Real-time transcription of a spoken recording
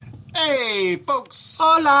Hey, folks.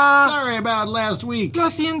 Hola. Sorry about last week. Lo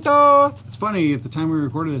siento. It's funny, at the time we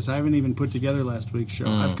recorded this, I haven't even put together last week's show.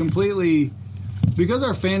 I've completely... Because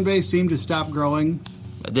our fan base seemed to stop growing.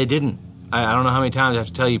 They didn't. I don't know how many times I have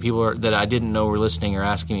to tell you people that I didn't know were listening or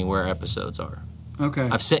asking me where episodes are. Okay.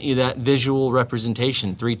 I've sent you that visual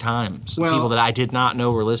representation 3 times. Well, people that I did not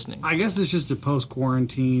know were listening. I guess it's just a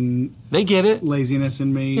post-quarantine They get it. laziness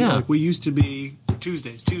in me. Yeah. Like, we used to be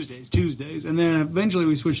Tuesdays. And then eventually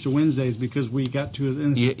we switched to Wednesdays because we got to a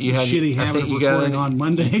shitty habit of recording on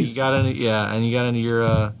Mondays. You got into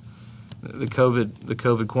your the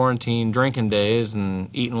COVID quarantine drinking days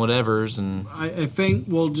and eating whatevers, and I think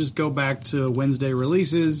we'll just go back to Wednesday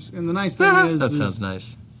releases. And the nice thing is... that sounds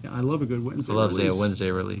nice. Yeah, I love a good Wednesday I love release. a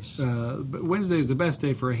Wednesday release. But Wednesday is the best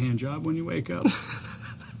day for a hand job when you wake up.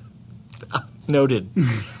 Noted.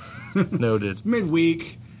 Noted. It's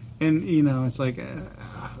midweek, and, it's like...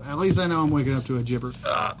 at least I know I'm waking up to a gibber.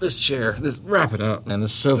 This chair. Wrap it up, man.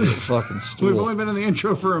 This sofa fucking stool. We've only been in the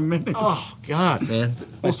intro for a minute. Oh, God, man.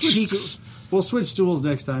 My cheeks. We'll switch stools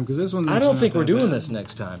next time, because this one's... I don't think we're doing this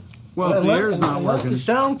next time. Well, if the air's not working... The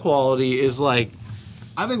sound quality is like...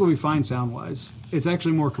 I think we'll be fine sound-wise. It's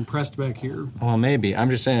actually more compressed back here. Well, maybe. I'm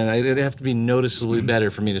just saying, it'd have to be noticeably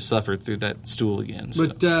better for me to suffer through that stool again. So.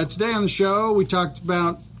 But today on the show, we talked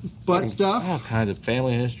about butt stuff. All kinds of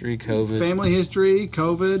family history, COVID.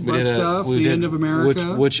 Butt stuff, the end of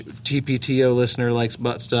America. Which TPTO listener likes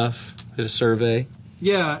butt stuff? Did a survey.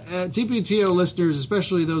 Yeah, TPTO listeners,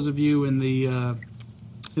 especially those of you in the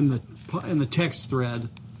text thread,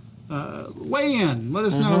 weigh in. Let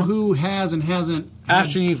us know who has and hasn't.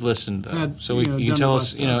 After you've listened, so you can tell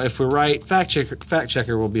us. If we're right, fact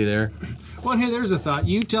checker will be there. Well, hey, there's a thought.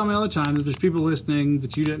 You tell me all the time that there's people listening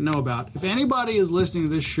that you didn't know about. If anybody is listening to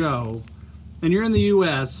this show, and you're in the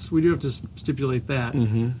U.S., we do have to stipulate that.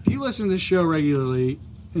 If you listen to this show regularly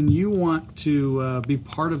and you want to be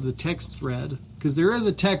part of the text thread, because there is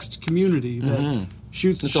a text community that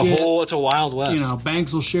shoots shit. It's a wild west.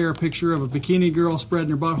 Banks will share a picture of a bikini girl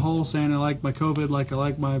spreading her butthole saying, I like my COVID like I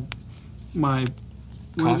like my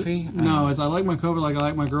coffee? No, it's I like my COVID like I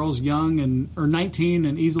like my girls young or 19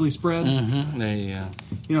 and easily spread. There you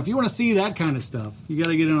go. If you want to see that kind of stuff, you got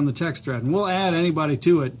to get in on the text thread, and we'll add anybody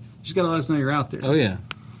to it. You just got to let us know you're out there. Oh yeah.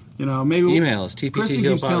 Maybe email us Kristen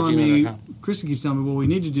keeps telling me what we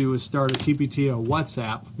need to do is start a TPTO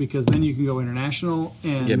WhatsApp, because then you can go international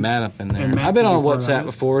and get Matt up in there. I've been on WhatsApp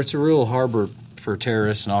before. It's a real harbor for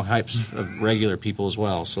terrorists and all types of regular people as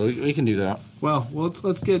well. So we can do that. Well,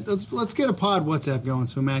 let's get a pod WhatsApp going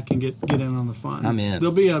so Matt can get in on the fun. I'm in.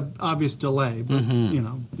 There'll be an obvious delay, but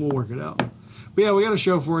we'll work it out. But yeah, we got a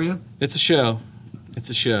show for you. It's a show. And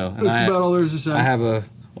that's about all there is to say. I have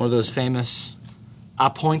one of those famous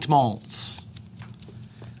appointments.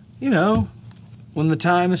 When the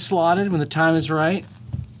time is slotted, when the time is right.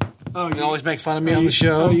 Oh, you always make fun of me on the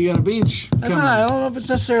show. Oh, you got a beach? I don't know if it's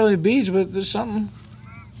necessarily a beach, but there's something.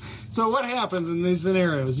 So what happens in these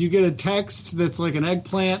scenarios? You get a text that's like an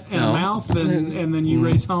eggplant and a mouth, and then you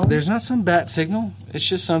race home? There's not some bat signal. It's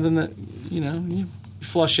just something that, you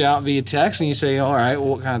flush out via text, and you say, all right, well,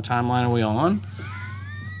 what kind of timeline are we on?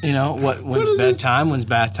 When's bedtime? When's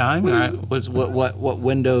bath time? All right, what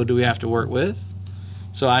window do we have to work with?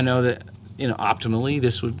 So I know that, optimally,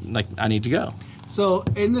 this would, I need to go. So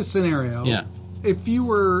in this scenario, if you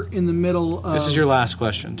were in the middle of... This is your last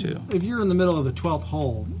question, too. If you're in the middle of the 12th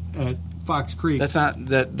hole at Fox Creek... That's not...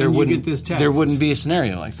 that there wouldn't get this text. There wouldn't be a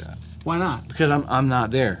scenario like that. Why not? Because I'm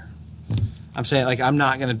not there. I'm saying, I'm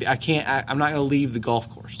not going to be... I'm not going to leave the golf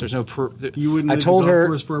course. There's no... You wouldn't leave the golf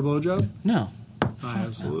course for a blowjob? No. I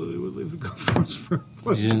absolutely would leave the golf course for a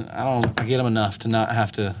blowjob. I get them enough to not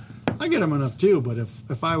have to... I get them enough, too, but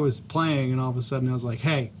if I was playing and all of a sudden I was like,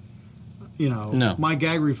 hey... No. My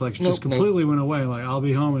gag reflex just completely went away. I'll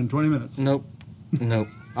be home in 20 minutes. Nope.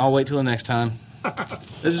 I'll wait till the next time.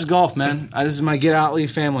 This is golf, man. This is my get out, leave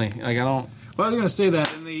family. I don't. Well, I was going to say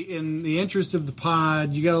that in the interest of the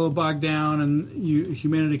pod, you got a little bogged down and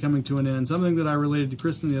humanity coming to an end. Something that I related to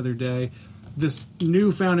Kristen the other day. This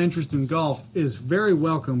newfound interest in golf is very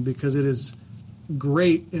welcome because it is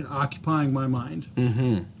great at occupying my mind.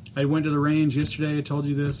 I went to the range yesterday. I told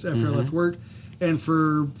you this after I left work. And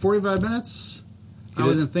for 45 minutes, I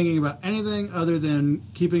wasn't thinking about anything other than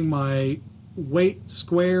keeping my weight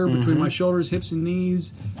square between my shoulders, hips, and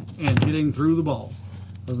knees, and hitting through the ball.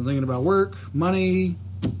 I wasn't thinking about work, money,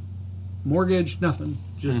 mortgage, nothing.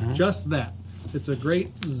 Just that. It's a great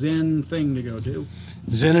Zen thing to go do.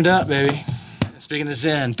 Zen it up, baby. Speaking of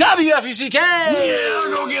Zen, WFUCK! Yeah,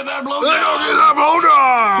 go get that blowjob!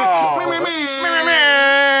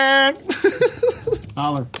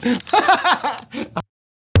 Holler.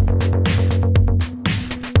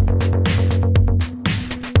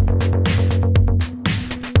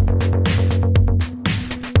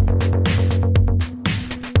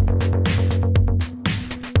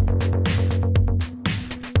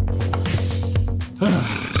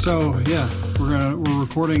 So yeah, we're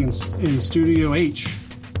recording in Studio H.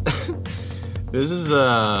 This is it's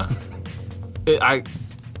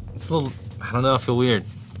a little, I don't know, I feel weird.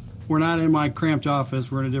 We're not in my cramped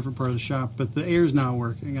office. We're in a different part of the shop, but the air's not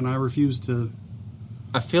working, and I refuse to.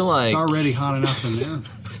 I feel like It's already hot enough in there.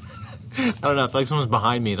 I don't know. I feel like someone's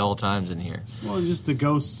behind me at all times in here. Well, just the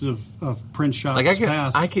ghosts of print shops Like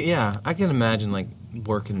past. I can imagine like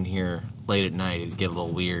working in here late at night. It'd get a little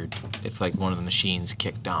weird if like one of the machines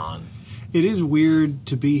kicked on. It is weird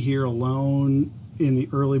to be here alone in the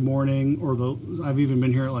early morning, I've even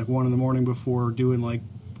been here at like 1 in the morning before doing like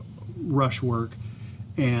rush work,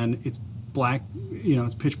 and it's black.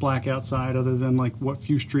 It's pitch black outside, other than like what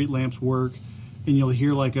few street lamps work, and you'll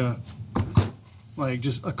hear like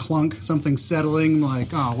just a clunk, something settling. Like,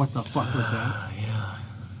 oh, what the fuck was that?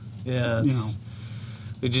 Yeah.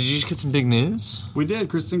 Did you just get some big news? We did.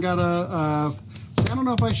 Kristen got see, I don't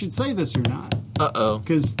know if I should say this or not. Uh-oh.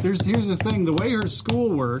 Because here's the thing. The way her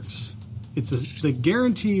school works, they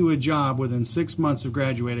guarantee you a job within 6 months of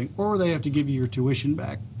graduating, or they have to give you your tuition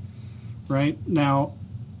back. Right? Now,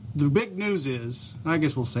 the big news is, I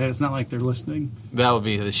guess we'll say it, it's not like they're listening. That would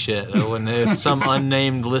be the shit. When some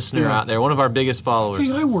unnamed listener out there, one of our biggest followers.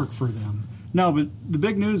 Hey, I work for them. No, but the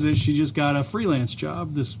big news is she just got a freelance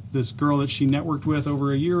job. This girl that she networked with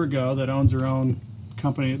over a year ago that owns her own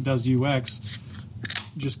company that does UX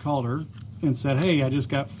just called her and said, hey, I just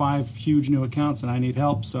got 5 huge new accounts and I need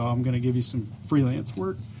help, so I'm going to give you some freelance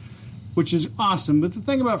work, which is awesome. But the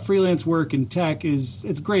thing about freelance work in tech is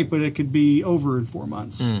it's great, but it could be over in 4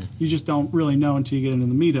 months. You just don't really know until you get into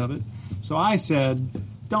the meat of it. So I said,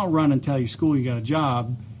 don't run and tell your school you got a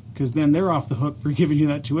job, because then they're off the hook for giving you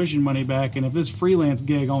that tuition money back. And if this freelance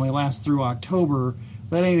gig only lasts through October,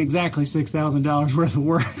 that ain't exactly $6,000 worth of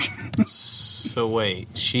work. So wait,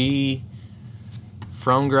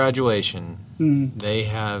 from graduation, they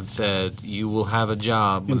have said you will have a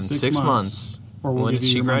job within 6 months. Or we'll when give did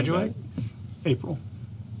you she your money graduate? back. April.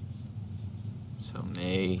 So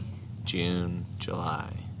May, June,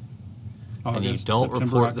 July. August, And you don't September,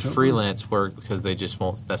 report the October. freelance work because they just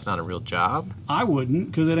won't. That's not a real job. I wouldn't,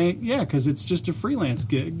 because it ain't. Yeah, because it's just a freelance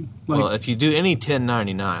gig. Well, if you do any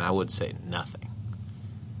 1099, I would say nothing.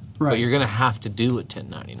 right. But you're going to have to do a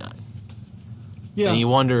 1099. Yeah. And you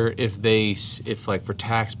wonder if like for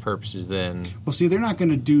tax purposes, then Well, see, they're not going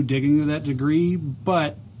to do digging to that degree,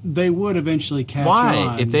 but they would eventually catch why?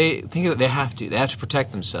 on. If they think of it, they have to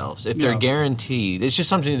protect themselves. If they're Yeah. guaranteed, it's just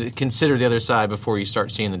something to consider the other side before you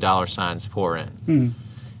start seeing the dollar signs pour in.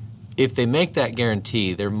 If they make that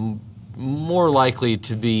guarantee, they're more likely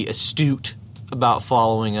to be astute about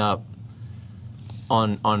following up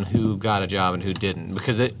on who got a job and who didn't.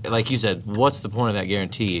 Because, like you said, what's the point of that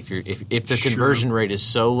guarantee if the conversion rate is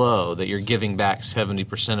so low that you're giving back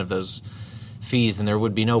 70% of those fees? Then there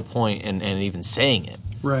would be no point in even saying it.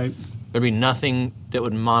 Right. There'd be nothing that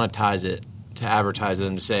would monetize it to advertise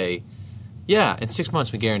them to say, yeah, in 6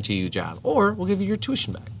 months we guarantee you a job, or we'll give you your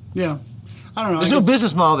tuition back. Yeah. I don't know. There's no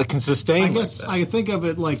business model that can sustain. I guess I think of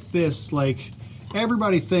it like this: like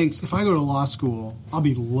everybody thinks if I go to law school, I'll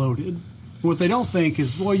be loaded. What they don't think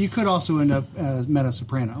is, well, you could also end up as Meta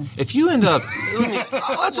Soprano. If you end up,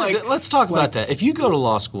 let's talk about that. If you go to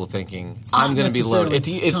law school thinking I'm going to be loaded,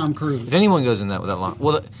 if Tom Cruise. if anyone goes in that with that long,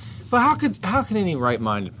 well, but how can any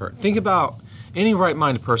right-minded person think about any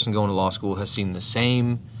right-minded person going to law school has seen the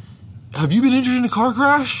same? Have you been injured in a car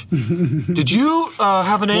crash? Did you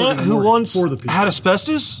have an aunt who once had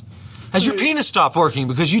asbestos? Has your penis stopped working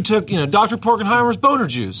because you took, Dr. Porkenheimer's boner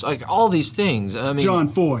juice? Like, all these things. I mean, John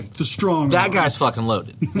Foy, the strong that arm. guy's fucking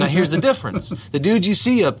loaded. Now, here's the difference. The dude you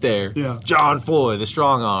see up there, Yeah. John Foy, the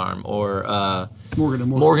strong arm, or Morgan and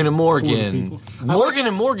Morgan.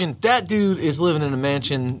 Morgan, Morgan, that dude is living in a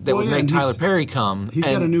mansion that would make Tyler Perry come. He's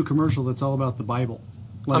got a new commercial that's all about the Bible.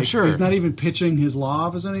 Like, I'm sure. He's not even pitching his law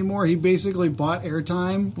office anymore. He basically bought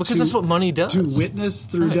airtime. Because that's what money does. To witness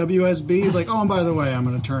through WSB. He's like, oh, and by the way, I'm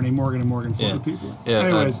an attorney, Morgan & Morgan for the people. Yeah,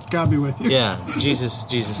 Anyways, God be with you. Yeah, Jesus.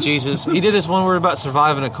 He did this one word about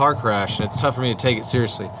surviving a car crash, and it's tough for me to take it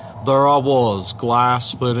seriously. There I was, glass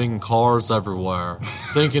splitting, cars everywhere,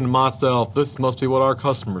 thinking to myself, this must be what our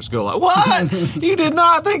customers go like. What? You did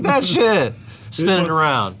not think that shit. Spinning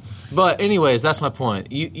around. But anyways, that's my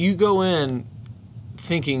point. You go in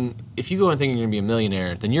thinking, if you go in thinking you're going to be a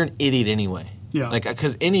millionaire, then you're an idiot anyway. Yeah. Like,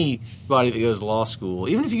 because anybody that goes to law school,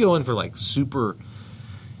 even if you go in for like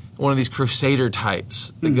one of these crusader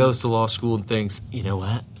types that goes to law school and thinks, you know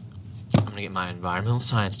what, I'm going to get my environmental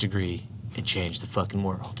science degree and change the fucking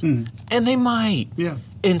world. And they might. Yeah.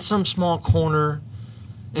 In some small corner,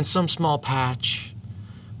 in some small patch.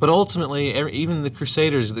 But ultimately, even the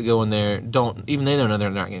Crusaders that go in there don't know they're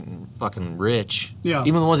not getting fucking rich. Yeah.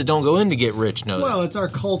 Even the ones that don't go in to get rich know Well, that. it's our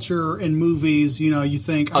culture in movies. You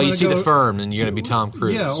think. You see The Firm, and you're going to be Tom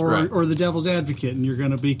Cruise. Yeah, right. or The Devil's Advocate, and you're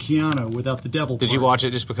going to be Keanu without the devil. Did you watch it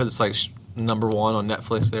just because it's like number one on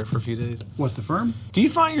Netflix there for a few days? What, The Firm? Do you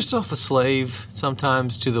find yourself a slave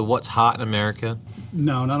sometimes to the what's hot in America?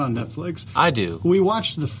 No, not on Netflix. I do. We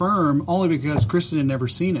watched The Firm only because Kristen had never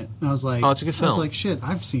seen it. And I was like, oh, it's a good film. I was like, shit,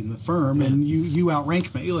 I've seen The Firm, and you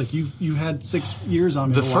outrank me. Like you had 6 years on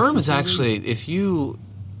me. The to watch Firm this is movie. actually, if you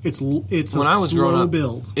it's when a I was growing slow up,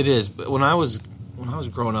 build. it is. But when I was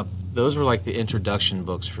growing up, those were like the introduction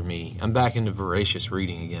books for me. I'm back into voracious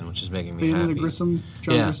reading again, which is making me Being happy. into Grissom,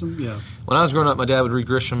 John Yeah. Grissom, yeah. When I was growing up, my dad would read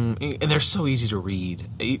Grisham, and they're so easy to read,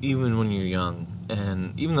 even when you're young.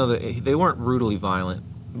 And even though they weren't brutally violent,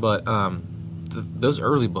 but those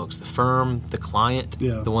early books, The Firm, The Client,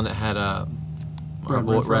 Yeah. the one that had our Brad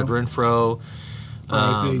boy, Renfro. Red Renfro.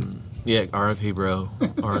 R.I.P. Yeah, R.I.P. bro,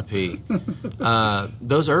 R.I.P.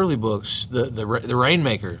 Those early books, the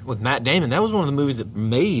Rainmaker with Matt Damon, that was one of the movies that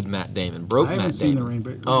made Matt Damon, broke I haven't Matt seen Damon. The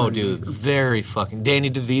Rainmaker. Oh, dude, very fucking. Danny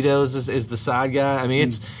DeVito is the side guy. I mean,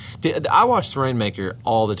 I watch The Rainmaker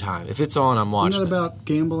all the time. If it's on, I'm watching. Isn't that about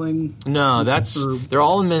gambling? No, Or- they're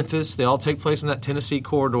all in Memphis. They all take place in that Tennessee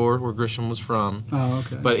corridor where Grisham was from. Oh,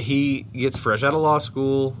 okay. But he gets fresh out of law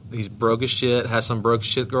school. He's broke as shit. Has some broke as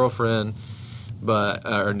shit girlfriend,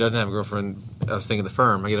 or doesn't have a girlfriend. I was thinking The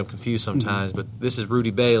Firm. I get them confused sometimes. But this is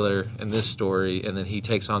Rudy Baylor in this story, and then he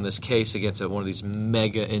takes on this case against one of these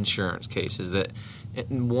mega insurance cases that.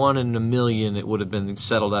 1 in a million, it would have been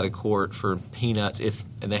settled out of court for peanuts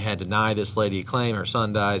and they had denied this lady a claim. Her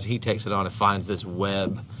son dies. He takes it on and finds this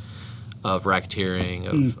web of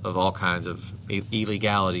racketeering, of all kinds of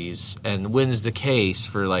illegalities, and wins the case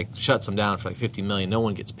shuts them down for like $50 million. No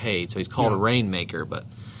one gets paid, so he's called a Rainmaker. But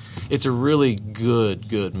it's a really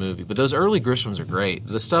good movie. But those early Grishams are great.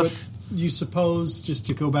 The stuff. But you suppose, just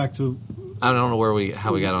to go back to. I don't know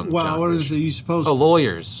how we got on. Well, John what Grisham. is it? You suppose? Oh,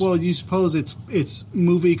 lawyers. Well, you suppose it's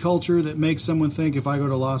movie culture that makes someone think if I go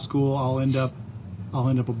to law school, I'll end up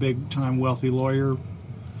a big time wealthy lawyer.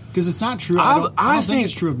 Because it's not true. I don't think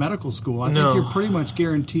it's true of medical school. I think you're pretty much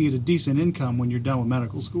guaranteed a decent income when you're done with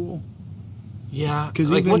medical school. Yeah,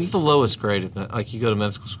 because what's the lowest grade? Like you go to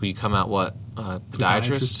medical school, you come out what?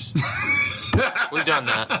 Podiatrist. We've done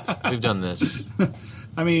that. We've done this.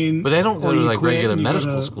 I mean, but they don't go to like regular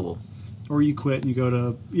medical school. Or you quit and you go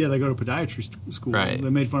to they go to podiatrist school. Right. They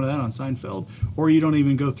made fun of that on Seinfeld. Or you don't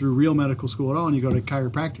even go through real medical school at all and you go to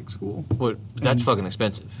chiropractic school. Well, that's fucking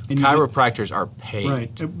expensive. And Chiropractors are paid. Right.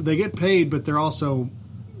 They get paid, but they're also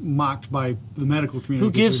mocked by the medical community.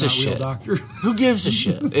 Who gives a real shit? Doctor. Who gives a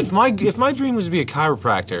shit? If my dream was to be a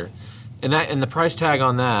chiropractor, and the price tag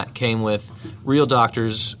on that came with real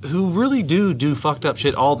doctors who really do fucked up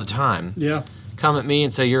shit all the time. Yeah. Come at me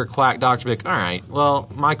and say you're a quack doctor. Be like, all right, well,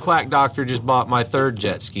 my quack doctor just bought my 3rd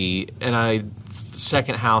jet ski and I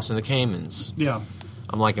 2nd house in the Caymans. Yeah.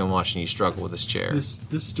 I'm liking watching you struggle with this chair. This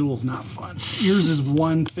stool's not fun. Yours is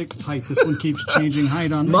one fixed height. This one keeps changing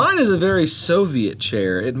height on me. Mine is a very Soviet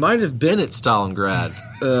chair. It might have been at Stalingrad.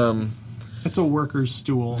 It's a worker's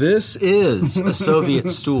stool. This is a Soviet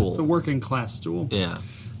stool. It's a working class stool. Yeah.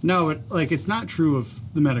 No, it's not true of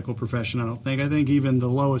the medical profession, I don't think. I think even the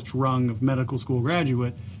lowest rung of medical school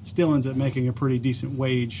graduate still ends up making a pretty decent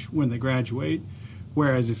wage when they graduate.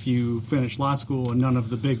 Whereas if you finish law school and none of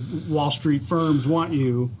the big Wall Street firms want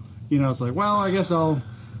you, it's like, well, I guess I'll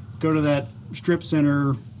go to that strip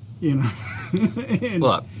center, and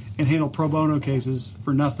handle pro bono cases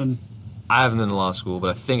for nothing. I haven't been to law school, but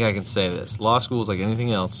I think I can say this. Law school is like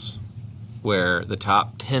anything else where the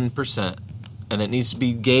top 10%, and it needs to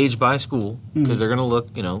be gauged by school because they're going to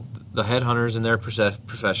look, the headhunters in their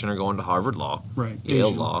profession are going to Harvard Law, right? Yale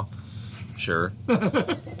Asian. Law, sure,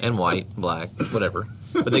 and white, black, whatever.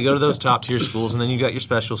 But they go to those top tier schools, and then you got your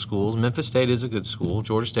special schools. Memphis State is a good school.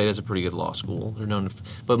 Georgia State has a pretty good law school. They're known,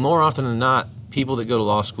 but more often than not, people that go to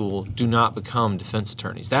law school do not become defense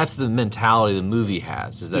attorneys. That's the mentality the movie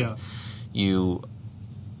has. Is that you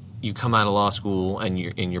come out of law school and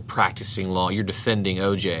you're practicing law. You're defending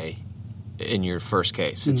OJ in your first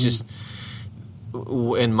case. It's just.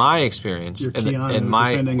 In my experience, You're Keanu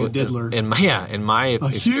defending a diddler. In my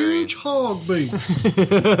experience, huge hog beast.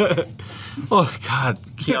 Oh God,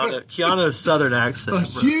 Keanu's southern accent. A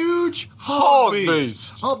huge hog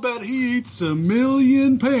beast. I'll bet he eats 1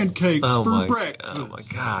 million pancakes for breakfast. Oh my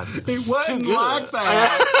God, it wasn't like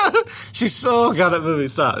that. She's so got that movie.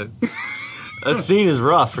 Stop it. That scene is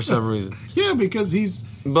rough for some reason. Yeah, because he's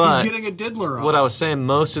getting a diddler off. What I was saying,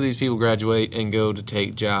 most of these people graduate and go to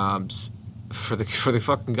take jobs for the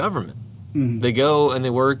fucking government. They go and they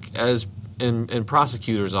work as in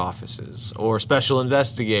prosecutors' offices or special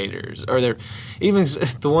investigators, or they're even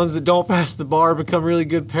the ones that don't pass the bar become really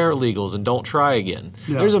good paralegals and don't try again.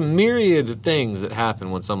 Yeah. There's a myriad of things that happen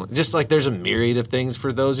when someone, just like there's a myriad of things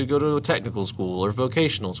for those who go to a technical school or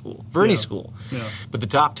vocational school, for any school. Yeah. But the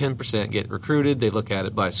top 10% get recruited. They look at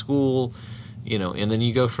it by school, and then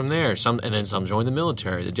you go from there. And then some join the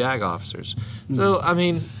military, the JAG officers. So I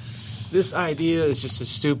mean, this idea is just as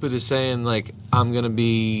stupid as saying, like, I'm going to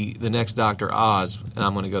be the next Dr. Oz and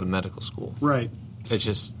I'm going to go to medical school. Right. It's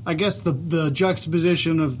just... I guess the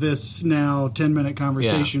juxtaposition of this now 10-minute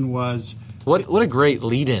conversation was... What a great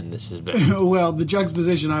lead-in this has been. Well, the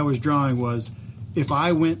juxtaposition I was drawing was, if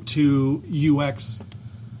I went to UX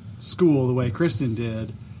school the way Kristen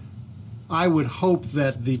did, I would hope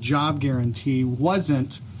that the job guarantee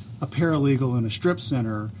wasn't a paralegal in a strip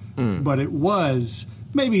center, but it was...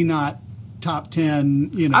 maybe not top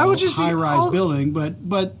 10, high-rise building,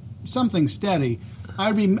 but something steady.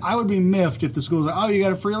 I would be miffed if the school's like, oh, you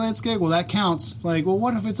got a freelance gig? Well, that counts. Like, well,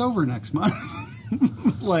 what if it's over next month?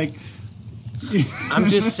 Like, I'm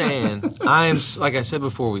just saying, like I said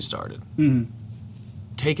before we started,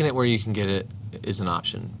 taking it where you can get it is an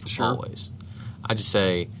option, always. I just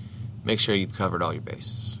say, make sure you've covered all your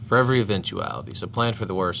bases for every eventuality. So plan for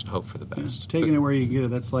the worst and hope for the best. Taking it where you can get it,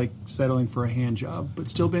 that's like settling for a hand job, but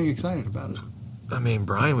still being excited about it. I mean,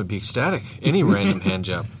 Brian would be ecstatic. Any random hand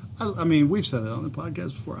job. I mean, we've said it on the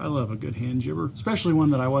podcast before. I love a good hand jibber, especially one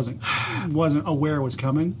that I wasn't aware was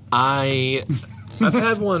coming. I've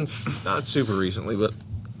had one not super recently, but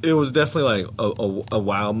it was definitely like a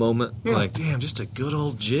wow moment. Yeah. Like, damn, just a good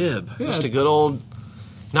old jib. Yeah. Just a good old...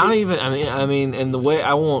 Not even, I mean, and the way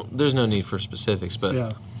there's no need for specifics, but...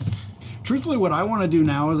 Yeah. Truthfully, what I want to do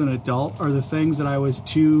now as an adult are the things that I was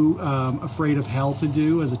too afraid of hell to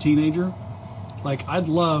do as a teenager. Like, I'd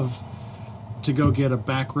love to go get a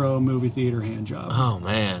back row movie theater hand job. Oh,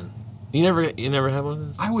 man. You never had one of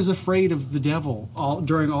those? I was afraid of the devil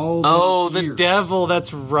during all Oh, those the years. devil,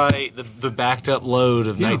 that's right. The backed up load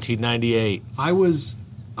of 1998.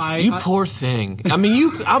 You poor thing. I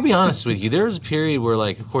mean, I'll be honest with you. There was a period where,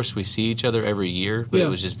 like, of course, we see each other every year, but it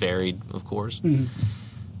was just varied, of course. Mm-hmm.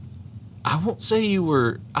 I won't say you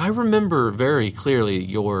were... I remember very clearly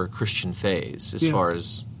your Christian phase as far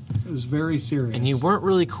as... It was very serious. And you weren't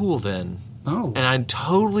really cool then. Oh. And I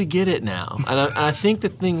totally get it now. And I think the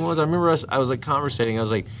thing was, I remember I was, like, conversating. I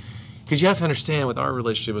was like... Because you have to understand, with our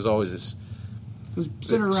relationship, was always this... It was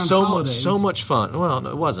centered around holidays. So much fun. Well, no,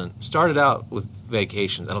 it wasn't. Started out with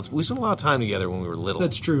vacations. We spent a lot of time together when we were little.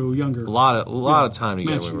 That's true. Younger. A lot of time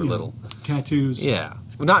together when we were little. Tattoos. Yeah,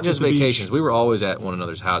 well, not just vacations. We were always at one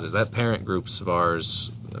another's houses. That parent groups of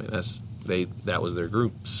ours. I mean, that was their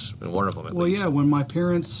groups, and one of them at least. Well, yeah. When my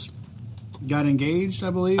parents got engaged, I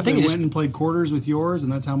believe they went and played quarters with yours,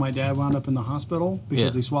 and that's how my dad wound up in the hospital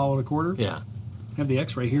because he swallowed a quarter. Yeah. I have the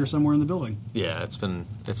X-ray here somewhere in the building. Yeah, it's been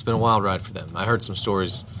a wild ride for them. I heard some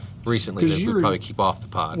stories recently that we'll probably keep off the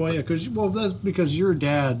pod. Well, that's because your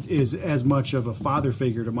dad is as much of a father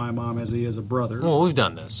figure to my mom as he is a brother. Well, we've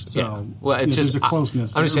done this. So, yeah. Well, it's just there's a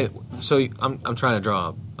closeness. I'm just saying. So I'm trying to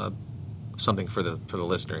draw something for the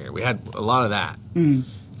listener here. We had a lot of that, and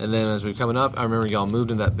then as we were coming up, I remember y'all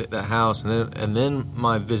moved in that house, and then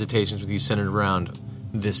my visitations with you centered around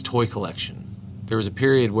this toy collection. There was a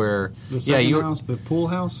period where the second house, the pool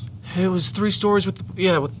house. It was 3 stories with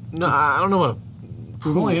I don't know what.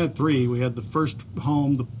 We've only had 3. We had the first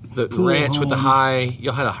home, the pool ranch home. with the high.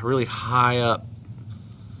 Y'all had a really high up.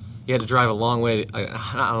 You had to drive a long way.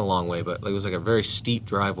 Not a long way, but it was like a very steep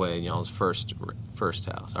driveway in y'all's first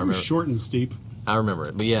house. It was short and steep. I remember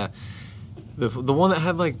it, but yeah. The one that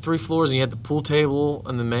had like 3 floors and you had the pool table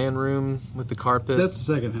and the man room with the carpet. That's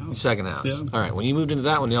the second house. Second house. Yeah. All right. When you moved into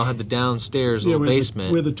that one, y'all had the downstairs little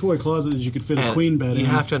basement. With a toy closet that you could fit a queen bed in. You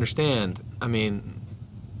have to understand, I mean,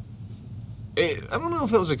 I don't know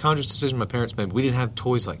if it was a conscious decision my parents made, but we didn't have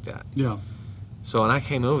toys like that. Yeah. So when I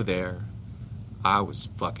came over there, I was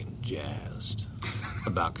fucking jazzed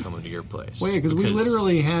about coming to your place. Well, yeah, because we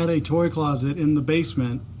literally had a toy closet in the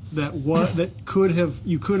basement that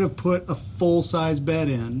you could have put a full size bed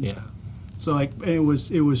in. Yeah. So it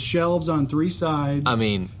was shelves on 3 sides. I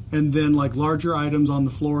mean, and then like larger items on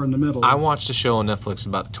the floor in the middle. I watched a show on Netflix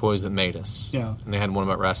about the toys that made us. Yeah. And they had one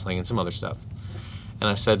about wrestling and some other stuff. And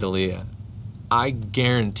I said to Leah, I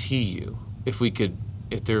guarantee you, if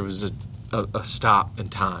there was a stop in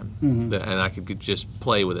time, and I could just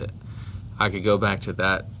play with it, I could go back to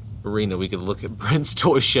that arena. We could look at Brent's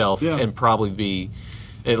toy shelf and probably be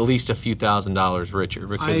at least a few $1,000s richer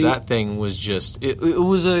because that thing was just it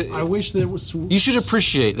was a. I wish that it was. You should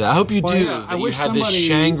appreciate that. I hope you do. Yeah, That you had this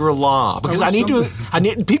Shangri-La because I need to.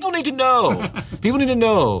 People need to know. People need to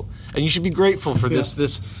know, and you should be grateful for this.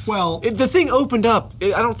 The thing opened up.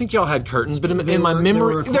 I don't think y'all had curtains, but in my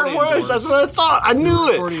memory, there was. That's what I thought. I knew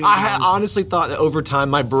it. I honestly thought that over time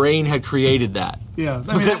my brain had created that. Yeah,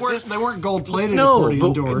 I mean, they weren't gold-plated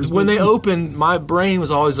accordion doors. When they opened, my brain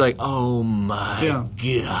was always like, "Oh my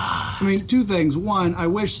god!" I mean, two things. One, I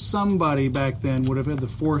wish somebody back then would have had the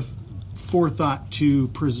forethought to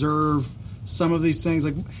preserve some of these things.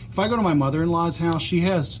 Like, if I go to my mother-in-law's house, she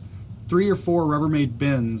has 3 or 4 Rubbermaid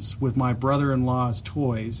bins with my brother-in-law's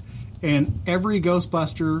toys, and every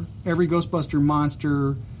Ghostbuster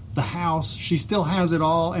monster, the house, she still has it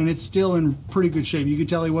all, and it's still in pretty good shape. You could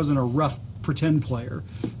tell he wasn't a rough pretend player.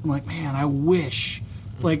 I'm like, man, I wish.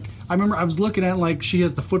 Like, I remember I was looking at it, like, she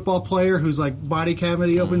has the football player whose like body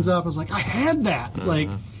cavity opens up. I was like, I had that. Like,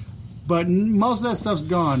 but most of that stuff's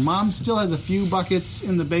gone. Mom still has a few buckets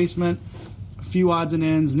in the basement, a few odds and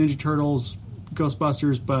ends, Ninja Turtles,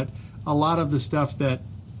 Ghostbusters, but a lot of the stuff that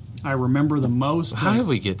I remember the most. How did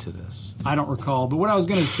we get to this? I don't recall. But what I was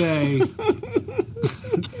going to say, is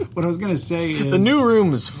the new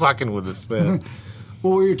room is fucking with us, man.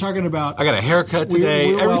 Well, we were talking about. I got a haircut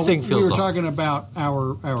today. Everything feels. We were talking about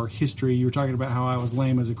our history. You were talking about how I was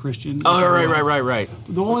lame as a Christian. Oh, right.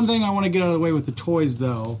 The one thing I want to get out of the way with the toys,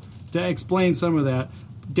 though, to explain some of that.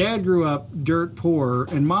 Dad grew up dirt poor,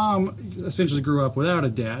 and Mom essentially grew up without a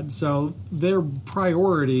dad. So their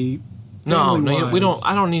priority. No, we don't.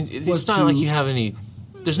 I don't need. It's not like you have any.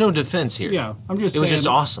 There's no defense here. Yeah, I'm just. It was just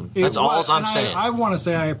awesome. That's all I'm saying. I want to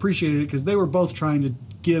say I appreciated it because they were both trying to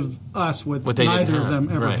give us what neither of them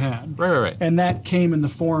ever had. Right. And that came in the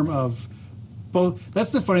form of both.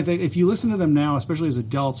 That's the funny thing. If you listen to them now, especially as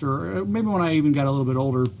adults, or maybe when I even got a little bit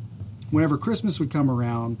older, whenever Christmas would come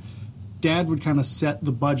around, Dad would kind of set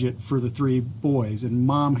the budget for the 3 boys, and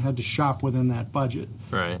Mom had to shop within that budget.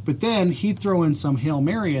 Right. But then he'd throw in some Hail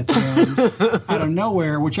Mary at the end out of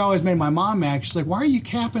nowhere, which always made my mom mad. She's like, why are you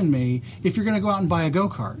capping me if you're going to go out and buy a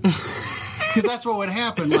go-kart? Because that's what would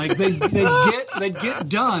happen. Like, they'd get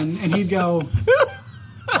done, and he'd go,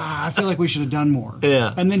 I feel like we should have done more.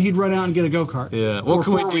 Yeah. And then he'd run out and get a go-kart. Yeah. What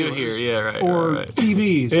can we do here? Yeah, right. Or right.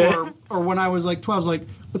 TVs. Yeah. Or when I was like 12, I was like,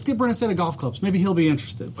 let's get Brent a set of golf clubs. Maybe he'll be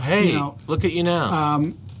interested. Hey, look at you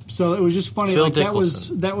now. So it was just funny. Phil like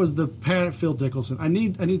Dickelson. that was the parent Phil Dickelson. I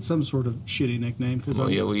need some sort of shitty nickname because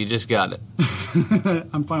you just got it.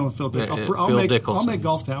 I'm fine with Phil Dickelson. Dickelson. I'll make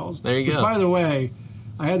golf towels. There you go. By the way,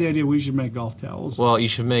 I had the idea we should make golf towels. Well, we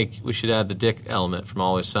should add the dick element from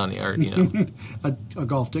Always Sunny, or a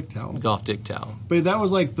golf dick towel. Golf dick towel. But that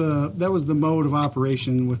was like the mode of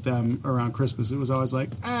operation with them around Christmas. It was always like,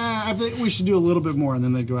 I think we should do a little bit more, and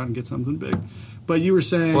then they'd go out and get something big. But you were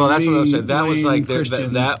saying, well, that's what I was saying. That was like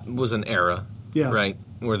that was an era, right?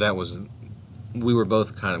 Where we were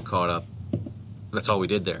both kind of caught up. That's all we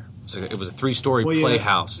did there. So it was a 3-story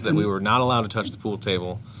playhouse that we were not allowed to touch the pool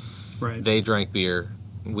table. Right. They drank beer.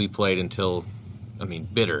 We played until,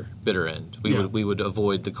 bitter end. We would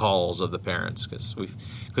avoid the calls of the parents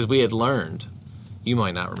because we had learned. You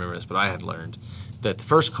might not remember this, but I had learned that the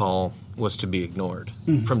first call was to be ignored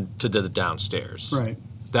to the downstairs. Right.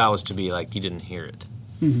 That was to be like you didn't hear it.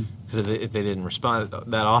 Because if they didn't respond,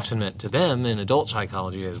 that often meant to them in adult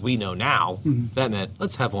psychology, as we know now, that meant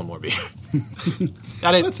let's have one more beer.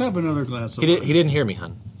 Let's have another glass of water. He didn't hear me,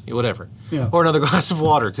 hun. Whatever. Yeah. Or another glass of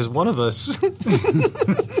water, because one of us.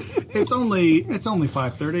 It's only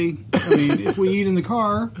 5:30. I mean, if we eat in the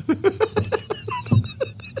car.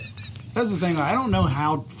 That's the thing. I don't know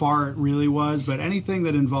how far it really was, but anything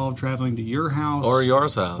that involved traveling to your house or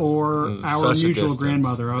yours house or our mutual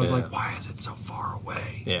grandmother, I was like, why is it so far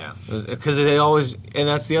away? Yeah, because they always, and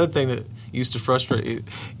that's the other thing that used to frustrate you.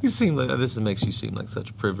 You seem like this makes you seem like such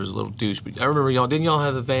a privileged little douche. But I remember didn't y'all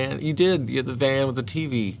have the van? You did. You had the van with the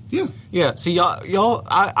TV. Yeah. Yeah. See, y'all.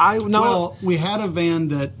 Well, we had a van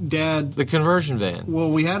that Dad. The conversion van.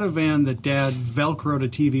 Well, we had a van that Dad Velcroed a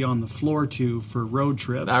TV on the floor to for road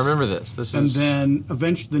trips. I remember this. Then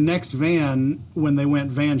eventually, the next van, when they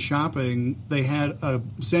went van shopping, they had a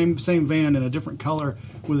same van in a different color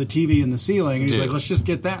with a TV in the ceiling. And he's like, let's just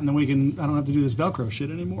get that, and then I don't have to do this Velcro shit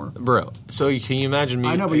anymore. Bro, so can you imagine me?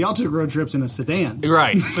 I know, but y'all took road trips in a sedan.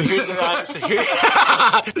 Right. So here's the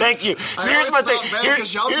thank you. So here's my thing.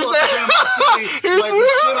 Here's y'all here's the shit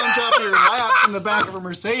on top of your laps in the back of a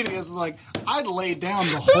Mercedes. Like, I'd lay down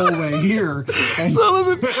the whole way here. And so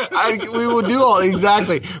listen, we would do all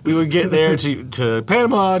exactly. We would get there to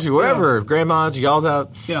Panama, to wherever, grandma, to y'all's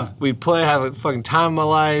out. Yeah. We'd play, have a fucking time of my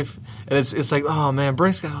life. And it's like, oh man,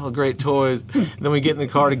 Brink's got all the great toys. And then we get in the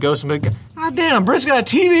car to go somewhere. God damn, Brink's got a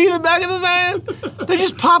TV in the back of the van. They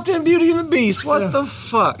just popped in Beauty and the Beast. What the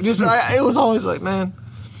fuck? It was always like, man.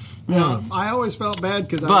 Yeah, I always felt bad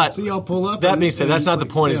because I would see y'all pull up. That being said, that's not the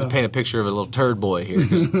point. Is to paint a picture of a little turd boy here.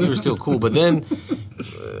 You were still cool, but then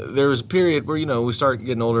there was a period where we start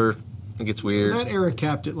getting older. It gets weird. That era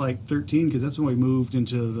capped at like 13 because that's when we moved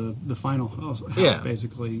into the final house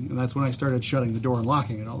basically, and that's when I started shutting the door and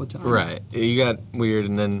locking it all the time. Right, you got weird,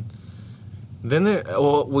 and then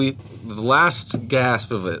the last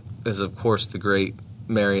gasp of it is of course the great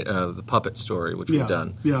the puppet story, which we've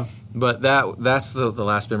done. Yeah. But that's the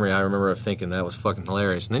last memory I remember of thinking that was fucking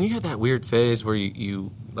hilarious. And then you had that weird phase where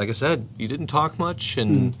you like I said, you didn't talk much,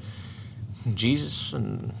 and Jesus,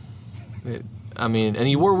 and and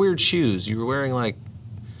you wore weird shoes. You were wearing like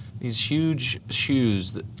these huge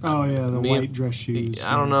shoes. The white dress shoes.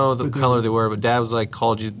 I don't know the color they were, but Dad was like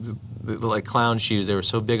called you like clown shoes. They were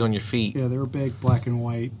so big on your feet. Yeah, they were big, black and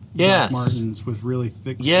white. Yes. Black Martens with really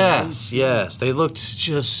thick soles. Yes. They looked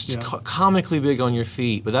just comically big on your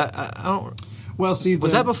feet. But I don't. Well, see,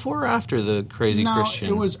 was that before or after the Crazy Christian?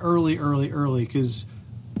 No, it was early because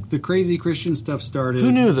the Crazy Christian stuff started.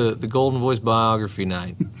 Who knew the Golden Voice biography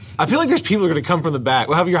night? I feel like there's people going to come from the back.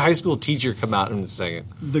 We'll have your high school teacher come out in a second.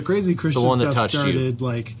 The Crazy Christian stuff started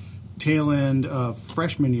like tail end of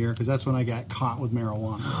freshman year because that's when I got caught with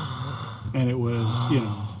marijuana. And it was,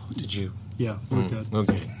 Did you? Yeah, we're good.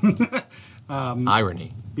 Okay.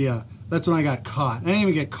 Irony. Yeah, that's when I got caught. I didn't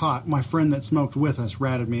even get caught. My friend that smoked with us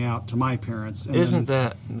ratted me out to my parents. And Isn't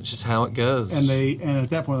that just how it goes? And at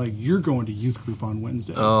that point, like, you're going to youth group on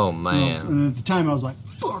Wednesday. Oh, man. And at the time, I was like,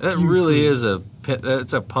 fuck that really is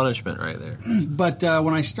it's a punishment right there. But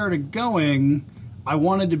when I started going, I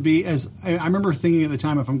wanted to be, I remember thinking at the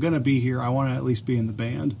time, if I'm going to be here, I want to at least be in the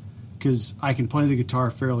band. Because I can play the guitar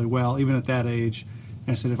fairly well, even at that age. And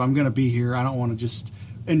I said, if I'm going to be here, I don't want to just...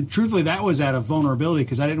 And truthfully, that was out of vulnerability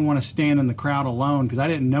because I didn't want to stand in the crowd alone because I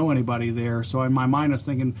didn't know anybody there. So in my mind, I was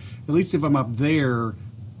thinking, at least if I'm up there,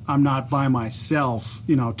 I'm not by myself,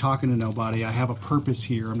 talking to nobody. I have a purpose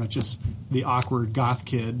here. I'm not just the awkward goth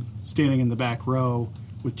kid standing in the back row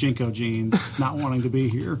with Jinko jeans, not wanting to be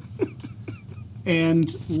here. And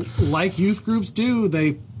like youth groups do,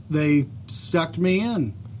 they sucked me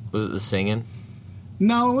in. Was it the singing?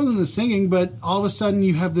 No, it wasn't the singing, but all of a sudden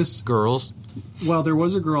you have this... Girls? Well, there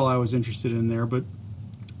was a girl I was interested in there, but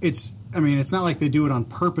it's not like they do it on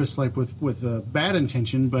purpose, like with a bad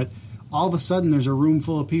intention, but all of a sudden there's a room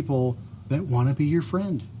full of people that want to be your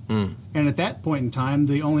friend. And at that point in time,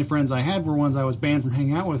 the only friends I had were ones I was banned from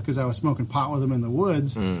hanging out with because I was smoking pot with them in the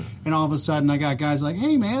woods. And all of a sudden I got guys like,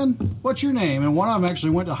 hey, man, what's your name? And one of them actually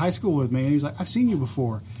went to high school with me, and he's like, I've seen you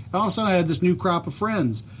before. And all of a sudden I had this new crop of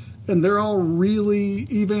friends. And they're all really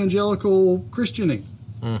evangelical Christian-y.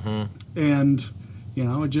 And,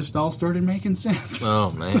 it just all started making sense.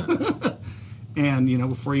 Oh, man. And,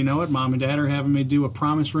 before you know it, Mom and Dad are having me do a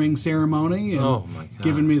promise ring ceremony and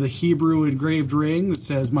giving me the Hebrew engraved ring that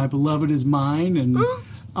says, my beloved is mine and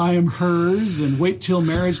I am hers, and wait till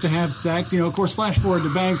marriage to have sex. Of course, flash forward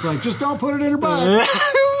to Banks like, just don't put it in her butt.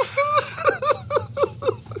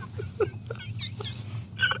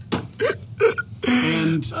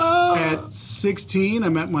 And at 16, I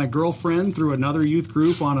met my girlfriend through another youth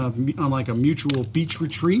group on a mutual beach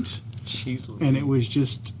retreat. And it was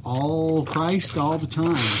just all Christ all the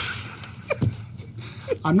time.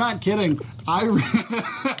 I'm not kidding. I read...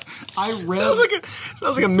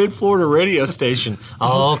 Sounds like a mid-Florida radio station.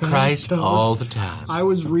 All Christ all the time. I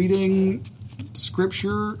was reading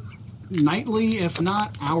scripture nightly, if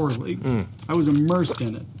not hourly. I was immersed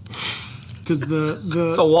in it. Because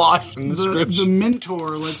it's a wash in the scripture. The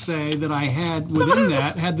mentor, let's say, that I had within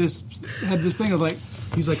that had this thing of like,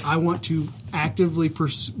 he's like, I want to actively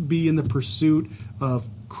be in the pursuit of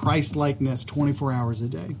Christ-likeness 24 hours a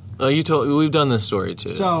day. Oh, we've done this story too.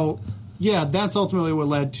 So, yeah, that's ultimately what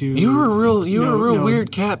led to you were a real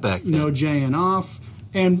weird cat back then. No jaying off,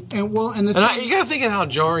 you got to think of how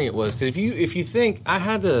jarring it was because if you think I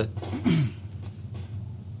had to.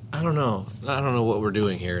 I don't know what we're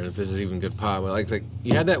doing here, and if this is even good pod. But like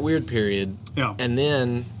you had that weird period, and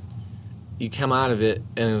then you come out of it,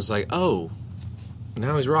 and it was like, oh,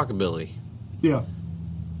 now he's rockabilly. Yeah.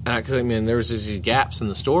 Because there was these gaps in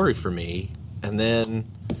the story for me, and then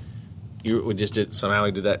we just did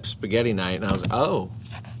that spaghetti night, and I was like, oh,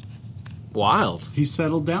 wild. He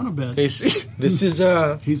settled down a bit. He's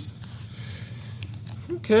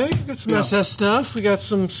okay. We got some SS stuff. We got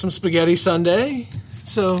some spaghetti Sunday.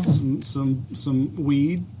 So some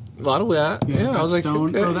weed. A lot of that. Yeah, I was like,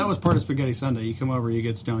 stoned. okay. Oh, that was part of Spaghetti Sunday. You come over, you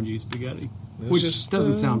get stoned, you eat spaghetti, which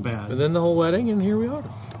doesn't sound bad. And then the whole wedding, and here we are.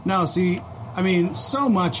 No, see, I mean, so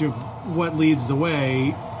much of what leads the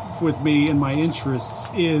way with me and my interests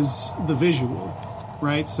is the visual,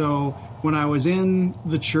 right? So when I was in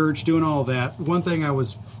the church doing all that, one thing I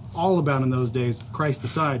was all about in those days, Christ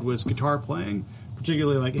aside, was guitar playing,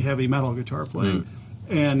 particularly like heavy metal guitar playing.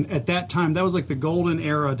 And at that time, that was like the golden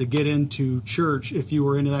era to get into church if you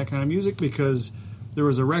were into that kind of music, because there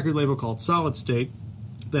was a record label called Solid State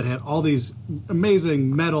that had all these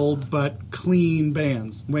amazing metal but clean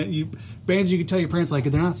bands. Bands you could tell your parents like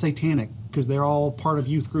they're not satanic because they're all part of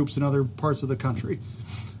youth groups in other parts of the country.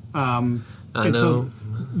 And so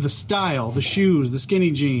the style, the shoes, the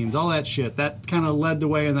skinny jeans, all that shit, that kind of led the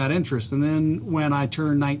way in that interest. And then when I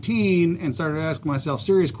turned 19 and started asking myself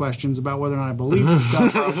serious questions about whether or not I believed this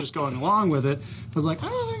stuff or I was just going along with it, I was like, I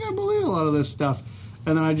don't think I believe a lot of this stuff.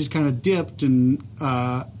 And then I just kind of dipped, and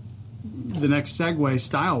the next segue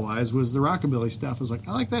style-wise was the rockabilly stuff. I was like,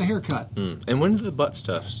 I like that haircut. And when did the butt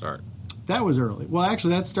stuff start? That was early. Well,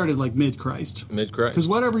 actually, that started like mid-Christ. Mid-Christ. Because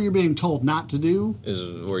whatever you're being told not to do is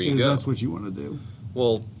where you go. That's what you want to do.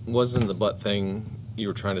 Well, wasn't the butt thing you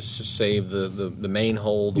were trying to save the main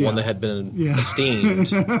hole, the one that had been esteemed?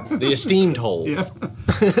 The esteemed hole. Yeah.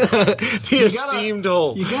 The esteemed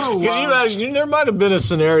hole. You gotta Because you imagine, there might have been a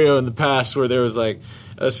scenario in the past where there was like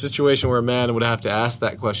a situation where a man would have to ask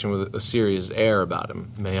that question with a serious air about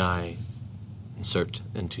him. May I insert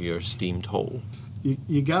into your esteemed hole?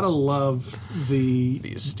 You gotta love the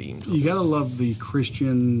esteemed. You gotta love the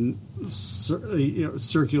Christian,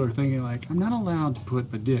 circular thinking. Like, I'm not allowed to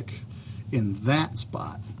put my dick in that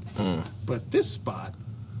spot, but this spot,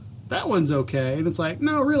 that one's okay. And it's like,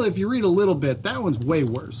 no, really, if you read a little bit, that one's way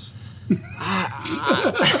worse.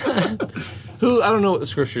 I don't know what the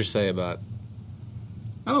scriptures say about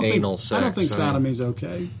anal sex. I don't think sodomy's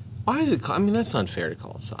okay. Why is it? I mean, that's unfair to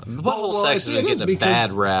call it sodom. The butthole sex has been getting a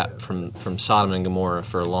bad rap from Sodom and Gomorrah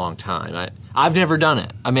for a long time. I've never done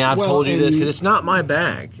it. I mean, I've told you this because it's not my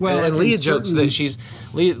bag. Well, and Leah jokes that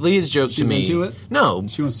Leah's joked to me. She's into it? No.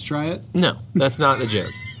 She wants to try it? No, that's not the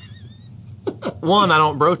joke. One, I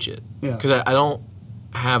don't broach it because I don't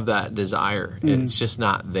have that desire. It's just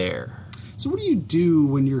not there. So what do you do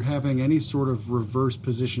when you're having any sort of reverse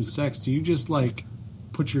position sex? Do you just like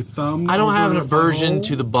put your thumb? I don't have an over aversion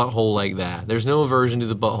to the butthole like that. There's no aversion to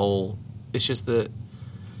the butthole. It's just that,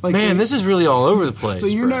 like, man, this is really all over the place. So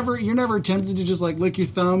you're never tempted to just like lick your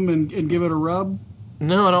thumb and give it a rub?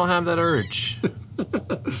 No, I don't have that urge.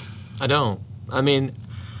 I don't. I mean,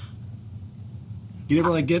 you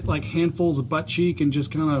never like get like handfuls of butt cheek and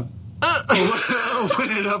just kind of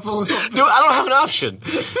open it up a little bit? No, I don't have an option.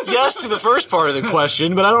 Yes to the first part of the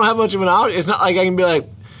question, but I don't have much of an option. It's not like I can be like,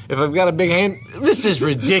 if I've got a big hand, this is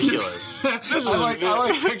ridiculous. I like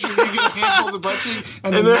picturing you getting handfuls of butt cheek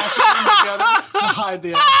and then mashing them together to hide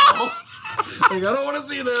the asshole. Like, I don't want to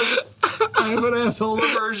see this. I have an asshole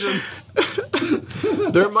aversion.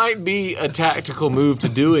 There might be a tactical move to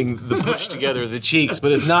doing the push together of the cheeks,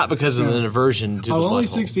 but it's not because of an aversion to the butthole. I'm only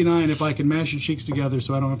 69 if I can mash your cheeks together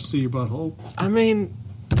so I don't have to see your butthole. I mean,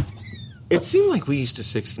 it seemed like we used to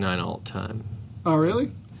 69 all the time. Oh,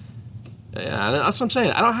 really? Yeah, that's what I'm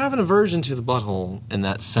saying. I don't have an aversion to the butthole in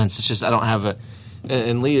that sense. It's just I don't have a...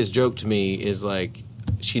 And Leah's joke to me is like,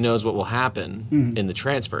 she knows what will happen in the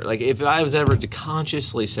transfer. Like, if I was ever to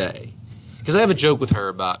consciously say... Because I have a joke with her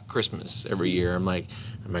about Christmas every year. I'm like,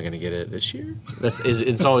 am I going to get it this year?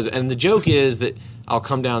 It's always... And the joke is that I'll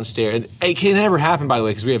come downstairs... And it can never happen, by the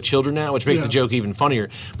way, because we have children now, which makes the joke even funnier.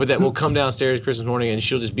 But that we'll come downstairs Christmas morning and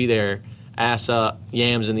she'll just be there, ass up,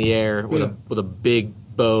 yams in the air, with a big...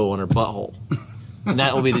 bow on her butthole, and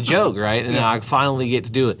that will be the joke, right? And I finally get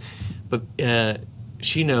to do it. But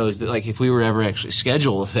she knows that, like, if we were ever actually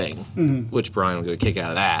schedule a thing, which Brian will get a kick out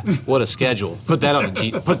of that. What a schedule! Put that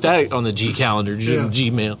on the G calendar,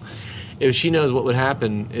 Gmail. If she knows what would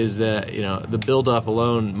happen is that the build up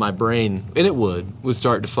alone, my brain, and it would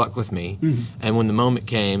start to fuck with me, and when the moment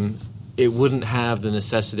came, it wouldn't have the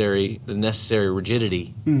necessary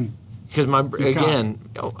rigidity. Because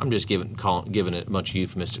I'm just giving it a bunch of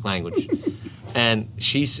euphemistic language, and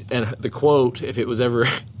the quote, if it was ever a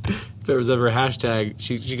hashtag,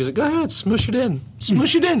 she goes, "Go ahead, smush it in,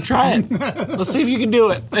 try it. Let's see if you can do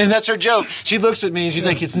it." And that's her joke. She looks at me and she's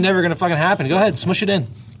like, "It's never gonna fucking happen. Go ahead, smush it in.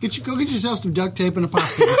 Go get yourself some duct tape and a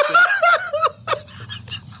popsicle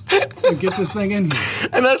stick, and get this thing in here."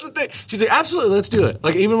 And that's the thing. She's like, "Absolutely, let's do it."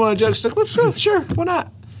 Like, even when I joke, she's like, "Let's go, sure, why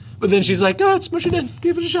not?" But then she's like, "Go ahead, smush it in,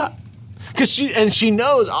 give it a shot." Because she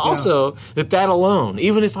knows also that alone,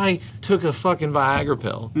 even if I took a fucking Viagra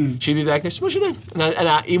pill, she'd be back there, smush it in. And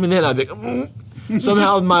I even then I'd be like,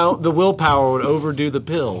 somehow the willpower would overdo the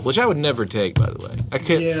pill, which I would never take, by the way. I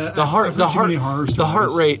could. Yeah, the heart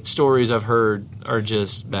stories. rate stories I've heard are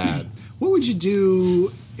just bad. What would you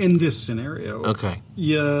do in this scenario? Okay.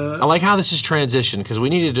 Yeah. I like how this is transitioned because we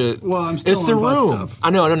needed to. Well, I'm still it's the on butt room. stuff. I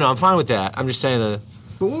know. I'm fine with that. I'm just saying that.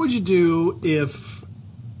 But what would you do if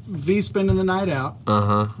V's spending the night out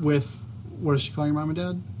with, what does she call your mom and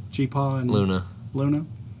dad? G-Paw and Luna. Luna?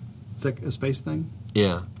 It's like a space thing?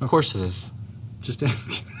 Yeah. Of course it is. Just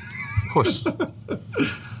asking. Of course.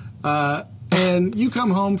 And you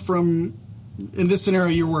come home from, in this scenario,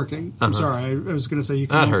 you're working. I'm sorry, I was going to say you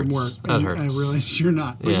come home from work. That hurts. I realize you're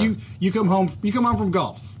not. But Yeah. you come home from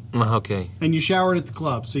golf. Okay. And you showered at the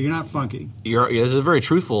club, so you're not funky. This is very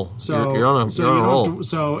truthful. So you're on a roll.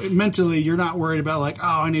 So mentally, you're not worried about like,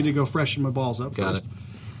 oh, I need to go freshen my balls up Got first.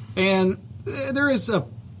 And there is a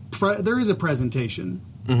presentation,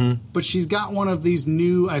 but she's got one of these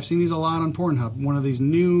new. I've seen these a lot on Pornhub. One of these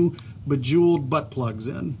new bejeweled butt plugs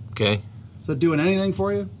in. Okay. Is that doing anything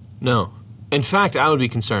for you? No. In fact, I would be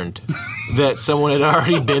concerned that someone had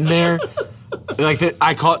already been there. Like that,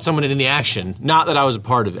 I caught someone in the action. Not that I was a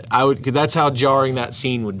part of it. I would. That's how jarring that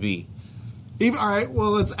scene would be. All right.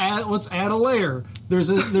 Well, let's add a layer. There's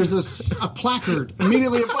a placard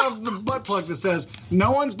immediately above the butt plug that says,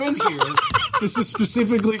 "No one's been here. This is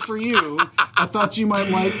specifically for you. I thought you might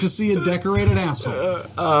like to see a decorated asshole."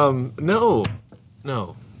 No.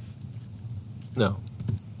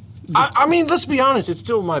 I mean, let's be honest. It's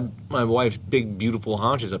still my wife's big, beautiful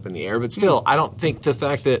haunches up in the air, but still, I don't think the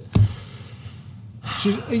fact that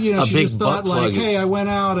she big just thought butt plug like, "Hey, is- I went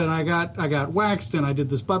out and I got waxed and I did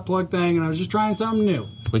this butt plug thing and I was just trying something new."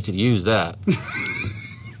 we could use that.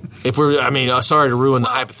 Sorry to ruin the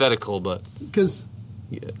hypothetical, but Because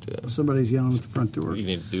somebody's yelling at the front door. you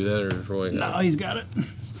need to do that, or Roy? No, he's got it.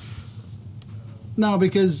 No,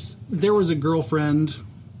 because there was a girlfriend,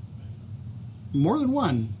 more than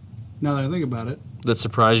one. Now that I think about it, That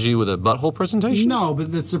surprised you with a butthole presentation? no,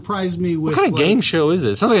 but that surprised me with What kind of game show is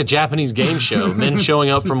this? Sounds like a Japanese game show. Men showing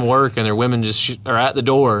up from work and their women just are at the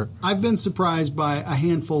door. I've been surprised by a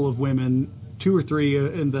handful of women, 2 or 3,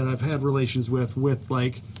 and that I've had relations with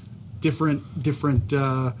like different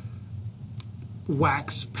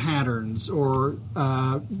wax patterns or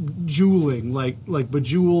jeweling, like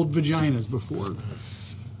bejeweled vaginas before.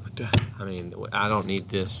 I mean, I don't need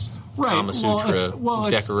this Right. Kama Sutra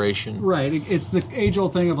it's decoration. Right. It's the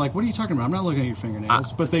age-old thing of like, what are you talking about? I'm not looking at your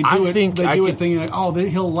fingernails. But they I do it. think They I do a could- thing like, oh,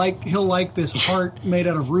 he'll like this heart made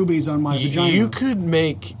out of rubies on my vagina.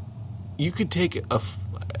 You could take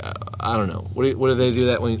I don't know. What do they do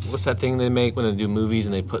that when? What's that thing they make when they do movies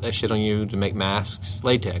and they put that shit on you to make masks?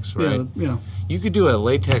 Latex, right? Yeah. You could do a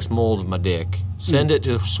latex mold of my dick, send it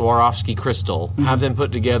to Swarovski Crystal, have them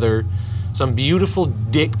put together some beautiful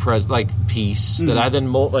dick piece that I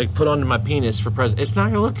then put onto my penis for present. It's not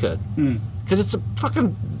going to look good because it's a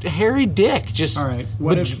fucking hairy dick, just All right.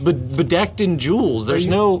 What if- bedecked in jewels. There's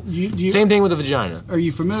you- same thing with a vagina. Are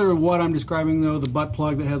you familiar with what I'm describing, though? The butt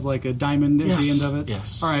plug that has like a diamond at the end of it?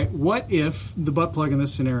 Yes. All right. What if the butt plug in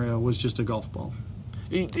this scenario was just a golf ball?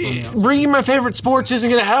 Bringing my favorite sports isn't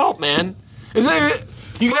going to help, man.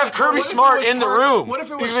 You can have Kirby What if it Smart was in the part- room. What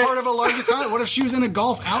if it was part of a larger con? What if she was in a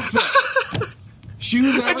golf outfit?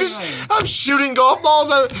 Shoes and everything. I'm shooting golf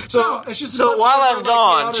balls. No, it's just So the while butt I've plug,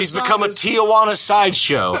 gone, like, the she's other become a side Tijuana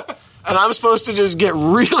sideshow. And I'm supposed to just get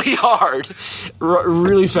really hard,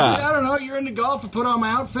 really I fast. don't know. You're into golf. I put on my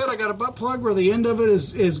outfit. I got a butt plug where the end of it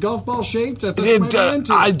is golf ball shaped. I thought you might be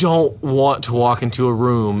into. I don't want to walk into a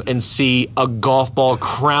room and see a golf ball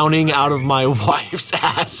crowning out of my wife's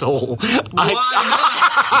asshole.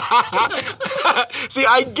 See,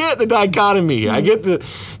 I get the dichotomy. I get that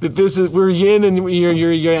this is we're yin and you're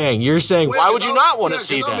yang. You're saying, why would you not want to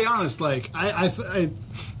see I'll be that? honest. Like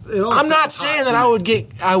I'm not saying that I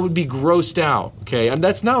would be grossed out. Okay,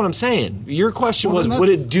 that's not what I'm saying. Your question Well, was, then would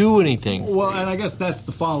it do anything? Well, and I guess that's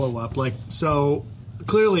the follow up. Like, so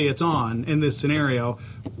clearly it's on in this scenario.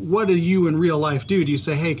 What do you in real life do? Do you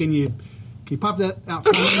say, hey, can you pop that out for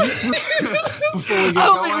me before we get I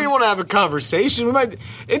don't going? think we want to have a conversation. We might.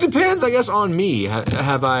 It depends, I guess, on me.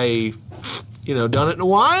 Have I, done it in a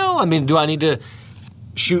while? I mean, do I need to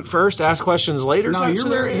shoot first, ask questions later? No, type you're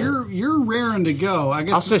scenario? you're raring to go. I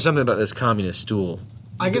guess I'll say something about this communist stool.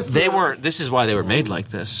 I guess They weren't. This is why they were made like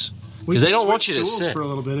this, we because they can don't want switch you to stools sit for a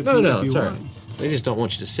little bit. If No, you no, if you sorry. want. They just don't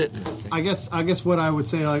want you to sit in it. I guess what I would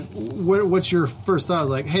say, like, what's your first thought?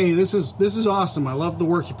 Like, hey, this is awesome. I love the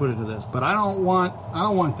work you put into this, but I don't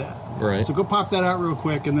want that. Right. So go pop that out real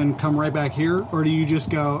quick and then come right back here, or do you just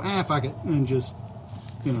go, fuck it, and just,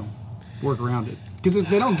 work around it? Because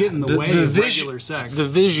they don't get in the way of regular sex. The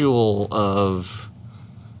visual of,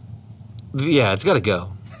 it's got to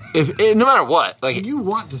go. No matter what, like, so you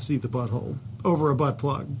want to see the butthole over a butt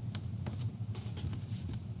plug.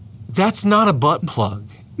 That's not a butt plug.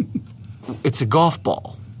 It's a golf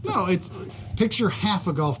ball. No, it's picture half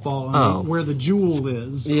a golf ball on where the jewel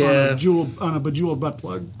is on a bejeweled butt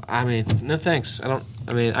plug. I mean, no thanks.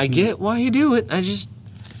 I get why you do it.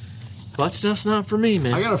 Butt stuff's not for me,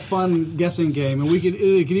 man. I got a fun guessing game, and it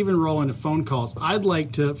could even roll into phone calls. I'd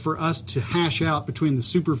like for us to hash out between the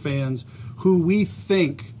super fans who we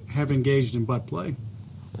think have engaged in butt play.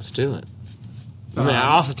 Let's do it. I mean,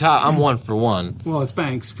 off the top, I'm 1 for 1. Well, it's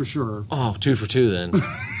Banks for sure. Oh, 2 for 2 then.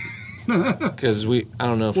 Because I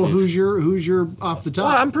don't know if. Well, who's your off the top?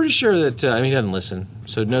 Well, I'm pretty sure that he doesn't listen.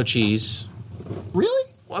 So no cheese.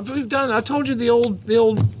 Really? Well, we've done. I told you the old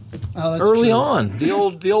early true. on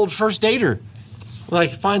the old first dater, like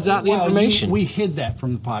finds out the information. We hid that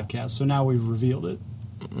from the podcast, so now we've revealed it.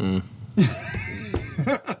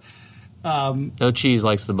 No cheese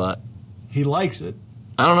likes the butt. He likes it.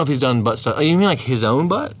 I don't know if he's done butt stuff. You mean like his own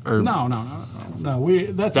butt? Or No.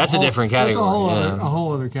 That's a different category. That's a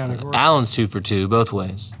whole other category. Alan's 2 for 2 both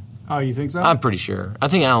ways. Oh, you think so? I'm pretty sure. I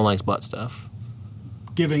think Alan likes butt stuff.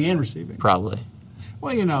 Giving and receiving. Probably.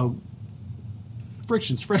 Well,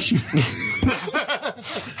 friction's fresh. I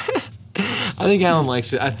think Alan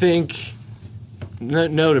likes it. I think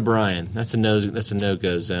no to Brian. That's a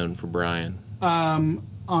no-go zone for Brian.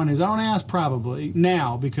 On his own ass, probably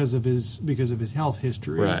now because of his health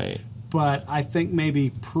history. Right. But I think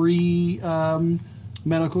maybe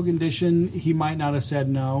medical condition, he might not have said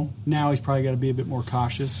no. Now he's probably got to be a bit more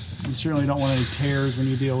cautious. You certainly don't want any tears when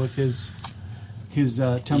you deal with his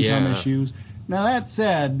tum-tum issues. Now that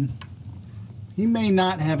said, he may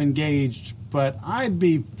not have engaged, but I'd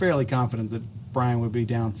be fairly confident that Brian would be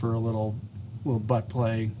down for a little butt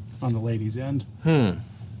play on the ladies' end.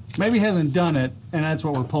 Maybe he hasn't done it, and that's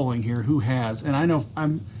what we're pulling here. Who has? And I know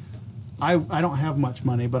I don't have much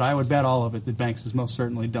money, but I would bet all of it that Banks has most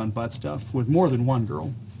certainly done butt stuff with more than one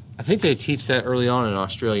girl. I think they teach that early on in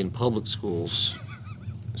Australian public schools.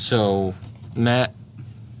 So, Matt,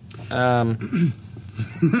 I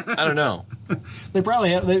don't know. They probably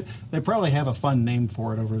have a fun name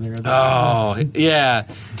for it over there. Oh, yeah.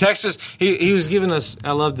 Texas, he was giving us,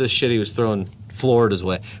 I love this shit he was throwing Florida's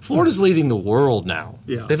way. Florida's leading the world now.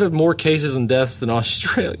 Yeah. They've had more cases and deaths than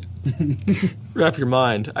Australia. Wrap your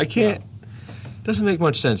mind. I can't. Doesn't make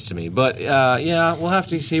much sense to me. But, we'll have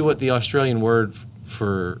to see what the Australian word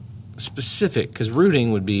for specific, because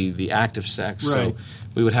rooting would be the act of sex. Right. So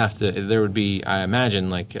we would have to, there would be, I imagine,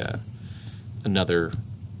 like another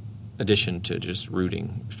addition to just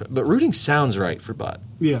rooting. But rooting sounds right for butt.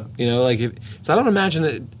 Yeah. So I don't imagine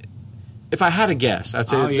that. If I had a guess, I'd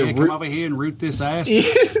say come over here and root this ass.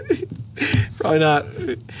 Probably not.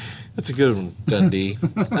 That's a good one, Dundee.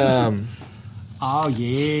 Oh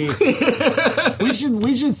yeah.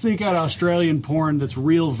 we should seek out Australian porn that's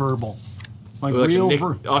real verbal. Like real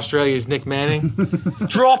Australia's Nick Manning.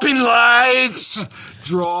 Dropping lights.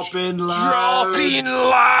 Dropping lights. Dropping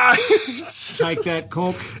lights. Take that,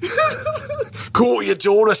 cook. Caught your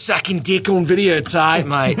daughter sucking dick on videotape,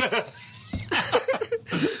 mate.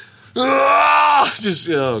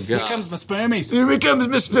 Oh god! Here comes my spermies. Here comes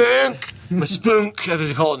my spunk. My spunk, as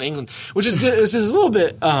they call it in England, which is a little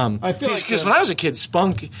bit. I feel like because when I was a kid,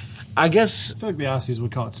 spunk. I guess I feel like the Aussies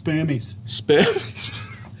would call it spermies. Spermies.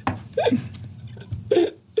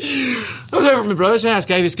 I was over at my brother's house,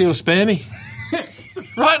 gave his girl a spermie.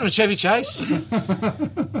 Right on a Chevy Chase.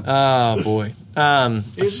 Oh boy!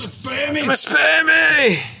 It's my spermies. My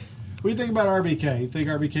spermie. What do you think about RBK? You think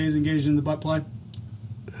RBK is engaged in the butt play?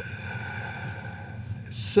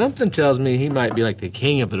 Something tells me he might be like the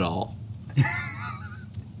king of it all.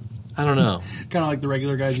 I don't know. Kind of like the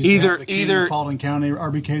regular guys. Either Paulding County,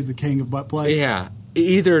 RBK is the king of butt play. Yeah,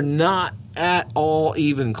 either not at all,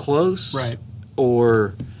 even close, right,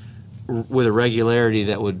 or with a regularity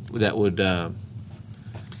that would.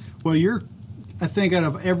 Well, I think out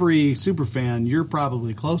of every super fan, you're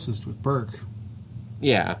probably closest with Burke.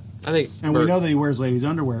 Yeah, I think. And we know that he wears ladies'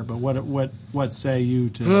 underwear, but what say you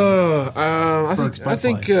to? I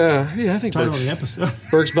think. Title of the episode.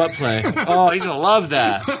 Burke's butt play. Oh, he's gonna love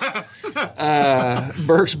that.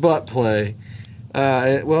 Burke's butt play.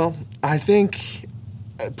 Well, I think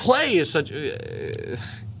play is such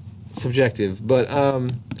subjective, but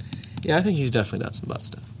Yeah, I think he's definitely done some butt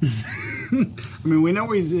stuff. I mean, we know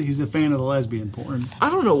he's a fan of the lesbian porn. I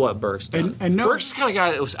don't know what Burke's done. And no, Burke's the kind of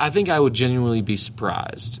guy that I think I would genuinely be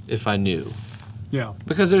surprised if I knew. Yeah.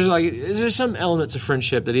 Because there's some elements of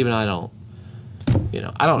friendship that even I don't,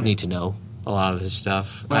 I don't need to know a lot of his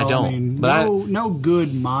stuff. Well, I don't. I mean, no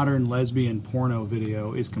good modern lesbian porno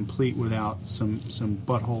video is complete without some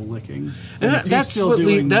butthole licking. And that's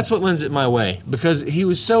what lends it my way, because he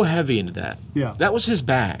was so heavy into that. Yeah. That was his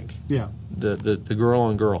bag. Yeah. The girl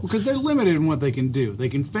on girl. Because they're limited in what they can do. They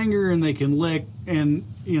can finger and they can lick, and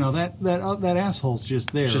that asshole's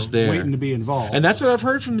just there, waiting to be involved. And that's what I've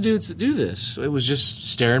heard from the dudes that do this. It was just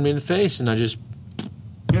staring me in the face, and I just,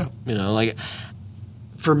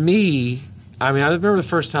 for me, I mean, I remember the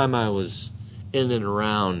first time I was in and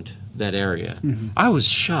around that area. Mm-hmm. I was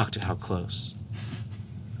shocked at how close.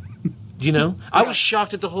 I was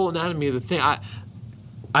shocked at the whole anatomy of the thing.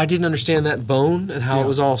 I didn't understand that bone and how it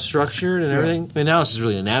was all structured and everything. I mean, now this is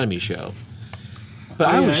really an anatomy show. But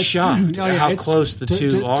I was shocked at how close the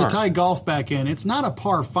two are. To tie golf back in, it's not a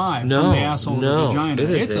par 5 from the asshole to the vagina.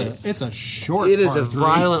 It's a short par 3. It is a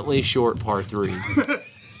violently short par 3.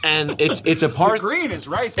 And it's a par... The green is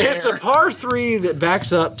right there. It's a par 3 that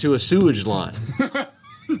backs up to a sewage line.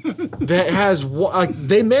 That has...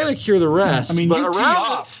 they manicure the rest. I mean, but you tee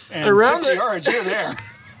off and around 50 yards, you're there.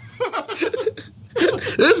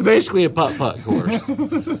 This is basically a putt-putt course.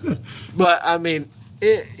 But, I mean,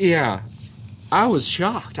 I was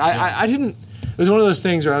shocked. I didn't... It was one of those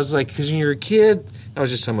things where I was like, because when you're a kid... I was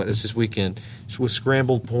just talking about this weekend. With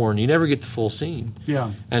scrambled porn, you never get the full scene.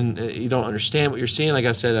 Yeah. And you don't understand what you're seeing. Like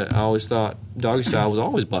I said, I always thought doggy style was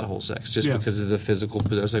always butthole sex, just because of the physical.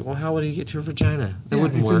 I was like, well, how would he get to her vagina? That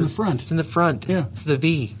wouldn't work. In the front. It's in the front. Yeah. It's the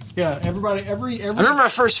V. Yeah, everybody. I remember my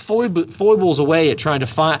first foibles away at trying to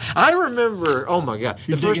find. I remember, oh my God,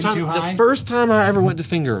 the first time I ever went to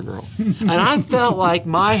finger a girl, and I felt like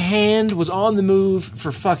my hand was on the move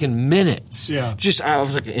for fucking minutes. Yeah. I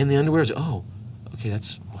was like in the underwear. I was like, oh, okay,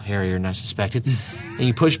 that's hairier than I suspected. And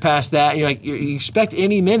you push past that, and you're like, you expect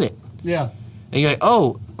any minute. Yeah. And you're like,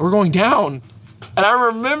 oh, we're going down. And I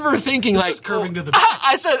remember thinking, this is curving to the back.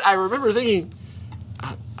 I remember thinking,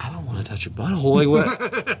 I don't want to touch your butthole. Like,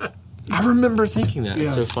 what? I remember thinking that. Yeah.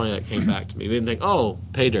 It's so funny that came back to me. I didn't think, oh,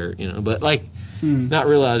 pay dirt, but like, not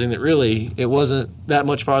realizing that really it wasn't that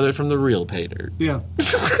much farther from the real pay dirt. Yeah.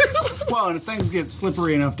 Well, and if things get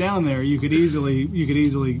slippery enough down there, you could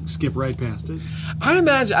easily skip right past it.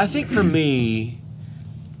 I think for me,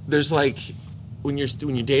 there's like when you're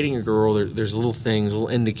dating a girl, there's little things, little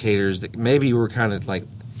indicators that maybe were kind of like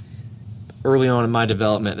early on in my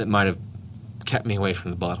development that might have kept me away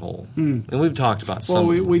from the butthole. And we've talked about some.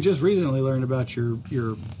 Well, we just recently learned about your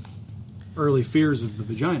early fears of the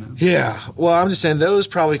vagina. Yeah. Well, I'm just saying those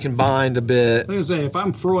probably combined a bit. Like I say, if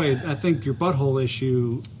I'm Freud, I think your butthole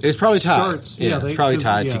issue it's probably tied. It's probably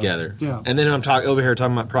tied together. Yeah. And then I'm over here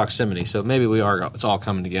talking about proximity, so maybe it's all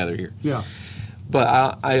coming together here. Yeah.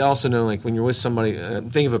 But I also know, like, when you're with somebody,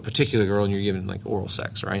 think of a particular girl and you're giving, like, oral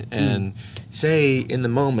sex, right? And say in the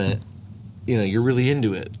moment, you're really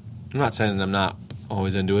into it. I'm not saying I'm not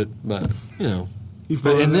always into it, but,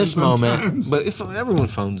 But in this moment, if everyone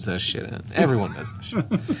phones that shit in. Everyone does that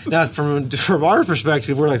shit. Now, from our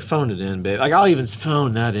perspective, we're like, phone it in, babe. Like, I'll even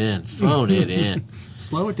phone that in. Phone it in.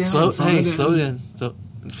 Slow it down. Slow it in. So,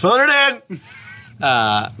 phone it in!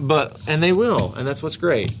 And they will, and that's what's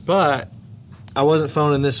great. But I wasn't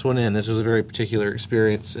phoning this one in. This was a very particular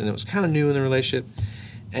experience, and it was kind of new in the relationship.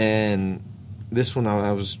 And this one,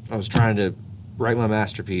 I was trying to write my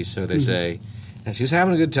masterpiece, so they say. And she was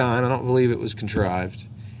having a good time. I don't believe it was contrived.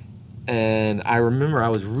 And I remember I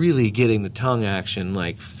was really getting the tongue action,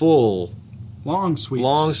 like full long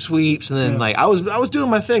sweeps. And then like I was doing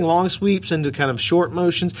my thing, long sweeps into kind of short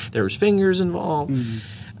motions. There was fingers involved.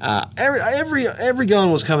 Every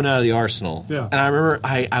gun was coming out of the arsenal. Yeah. And I remember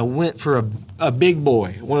I went for a big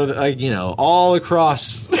boy, one of the all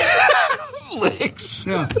across licks.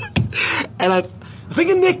 Yeah. And I think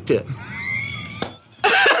I nicked it.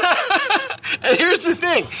 And here's the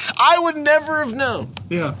thing. I would never have known.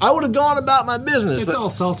 Yeah. I would have gone about my business. It's all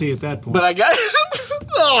salty at that point. But I got...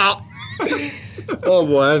 oh,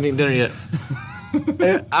 boy. I haven't eaten dinner yet.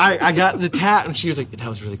 I got the tap, and she was like, that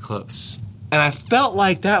was really close. And I felt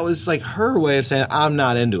like that was like her way of saying, I'm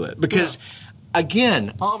not into it. Because... Yeah.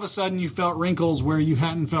 Again, all of a sudden you felt wrinkles where you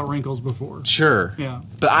hadn't felt wrinkles before. Sure. Yeah.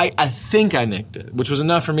 But I think I nicked it, which was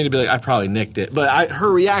enough for me to be like, I probably nicked it. But her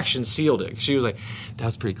reaction sealed it. She was like, that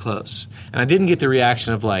was pretty close. And I didn't get the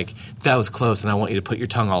reaction of like, that was close and I want you to put your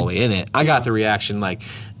tongue all the way in it. I got the reaction like,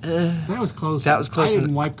 that was close. That was close. I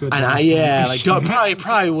didn't wipe good. And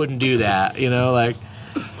probably wouldn't do that, like.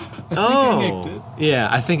 I nicked it. Yeah,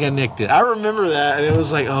 I think I nicked it. I remember that, and it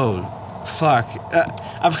was like, oh, fuck.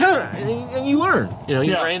 I've kind of, and you learn, you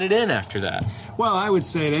Yeah. rein it in after that. Well, I would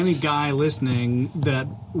say to any guy listening that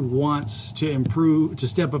wants to improve, to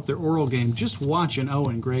step up their oral game, just watch an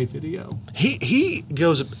Owen Gray video. He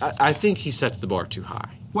goes. I think he sets the bar too high.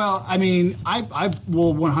 Well, I mean, I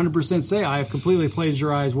will 100% say I have completely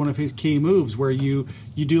plagiarized one of his key moves where you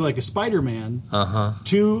do like a Spider-Man.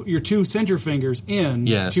 Your two center fingers in,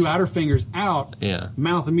 Yes. two outer fingers out, Yeah.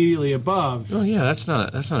 mouth immediately above. Oh yeah, that's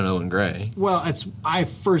not an Owen Gray. Well, I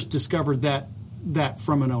first discovered that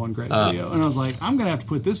from an Owen Gray video, and I was like, I'm going to have to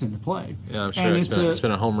put this into play. Yeah, I'm sure And it's been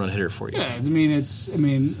a home run hitter for you. Yeah,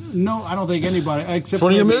 no, I don't think anybody except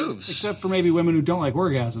one of your maybe, moves. except for maybe women who don't like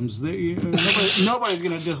orgasms. Nobody's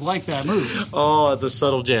going to dislike that move. Oh, it's a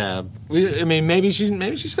subtle jab. Maybe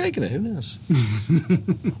she's faking it. Who knows?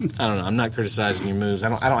 I don't know. I'm not criticizing your moves. I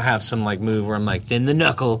don't have some like move where I'm like thin the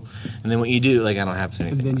knuckle, and then what you do, like I don't have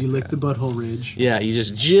anything. And then like you lick that. the butthole ridge. Yeah, you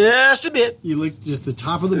just a bit. You lick just the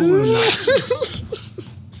top of the balloon knot.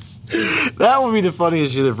 That would be the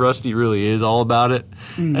funniest shit if Rusty really is all about it.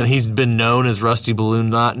 And he's been known as Rusty Balloon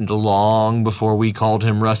Knot long before we called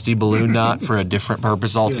him Rusty Balloon Knot for a different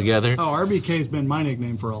purpose altogether. Oh, RBK's been my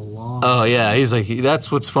nickname for a long Oh yeah, he's like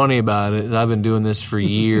that's what's funny about it. I've been doing this for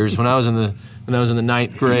years. When I was in the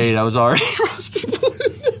ninth grade, I was already Rusty Balloon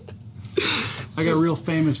Knot. I got real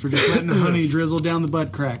famous for just letting the honey drizzle down the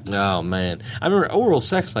butt crack. Oh man, I remember oral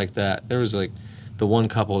sex like that. There was like the one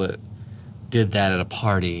couple that did that at a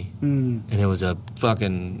party, and it was a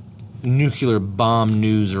fucking nuclear bomb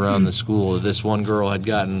news around the school. This one girl had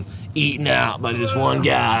gotten eaten out by this one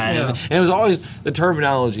guy, Yeah. and it was always the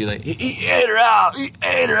terminology like he ate her out, he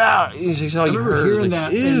ate her out. It's all I you remember heard was hearing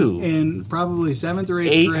like, that ew. in probably 7th or 8th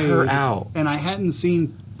Ate grade. her out. And I hadn't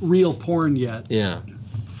seen real porn yet. Yeah,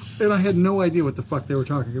 And I had no idea what the fuck they were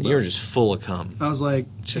talking about. you were just full of cum. I was like,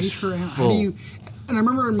 Just ate her out. How full. do you... And I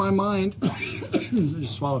remember in my mind, I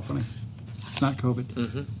just swallowed funny. It's not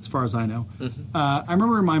COVID, as far as I know. I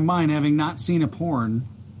remember in my mind having not seen a porn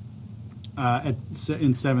in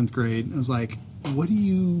 7th grade. I was like, how do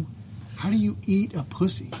you eat a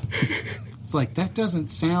pussy? It's like, that doesn't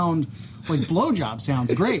sound like blowjob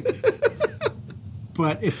sounds great.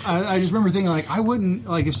 But if I just remember thinking, like, I wouldn't,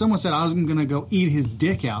 like, if someone said I was going to go eat his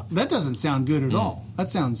dick out, that doesn't sound good at all.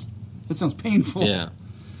 That sounds painful. Yeah,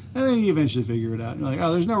 And then you eventually figure it out. You're like,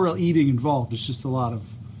 oh, there's no real eating involved. It's just a lot of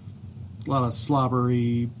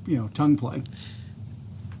slobbery, tongue play.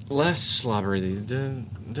 less slobbery.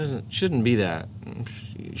 Shouldn't be that.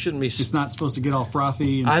 Shouldn't be. It's not supposed to get all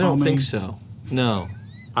frothy and I don't foaming. think so. No,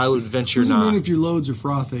 I would venture What does it not. mean if your loads are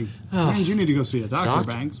frothy? Oh. Means you need to go see a doctor,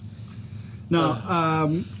 Doctor. Banks.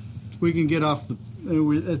 No, we can get off the.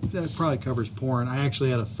 That probably covers porn. I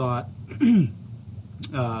actually had a thought.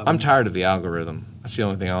 I'm tired of the algorithm. That's the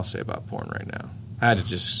only thing I'll say about porn right now. I had to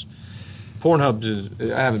just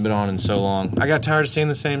Pornhub. I haven't been on in so long. I got tired of seeing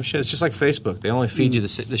the same shit. It's just like Facebook. They only feed you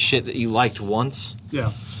the shit that you liked once.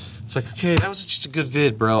 Yeah. It's like, okay, that was just a good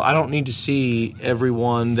vid, bro. I don't need to see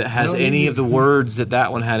everyone that has don't any need of the words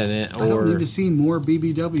that one had in it. I don't need to see more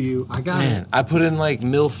BBW. I got Man, it. I put in like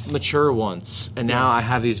MILF mature once, and now I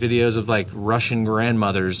have these videos of like Russian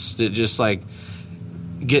grandmothers that just like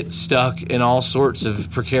get stuck in all sorts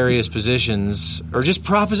of precarious positions or just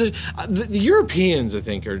proposition. The Europeans, I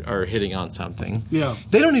think, are hitting on something. Yeah.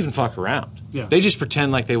 They don't even fuck around. Yeah. They just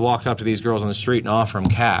pretend like they walked up to these girls on the street and offer them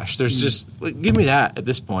cash. There's just like, give me that at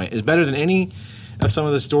this point. It's better than any of some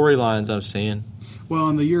of the storylines I'm seeing. Well,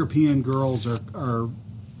 and the European girls are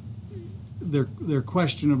they're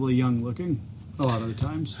questionably young looking a lot of the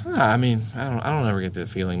times. I mean, I don't ever get that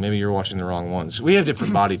feeling. Maybe you're watching the wrong ones. We have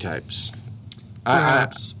different body types.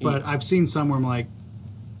 Perhaps, but I've seen some where I'm like,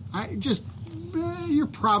 you're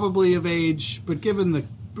probably of age, but given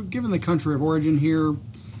the country of origin here,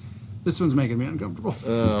 this one's making me uncomfortable.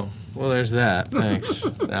 Oh, well, there's that. Thanks.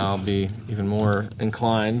 Now I'll be even more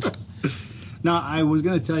inclined. Now, I was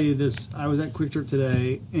going to tell you this. I was at Quick Trip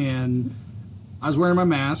today, and I was wearing my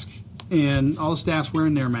mask, and all the staff's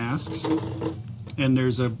wearing their masks. And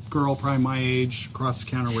there's a girl probably my age across the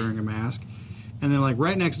counter wearing a mask. And then, like,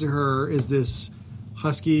 right next to her is this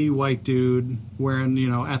husky white dude wearing,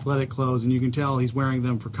 athletic clothes, and you can tell he's wearing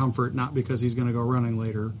them for comfort, not because he's going to go running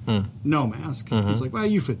later. No mask. It's like, well,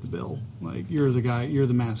 you fit the bill. Like, you're the guy, you're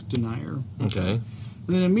the mask denier. Okay. And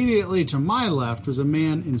then immediately to my left was a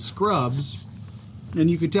man in scrubs, and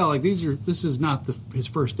you could tell, like, this is not his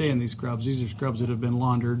first day in these scrubs. These are scrubs that have been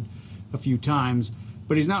laundered a few times,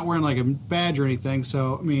 but he's not wearing, like, a badge or anything,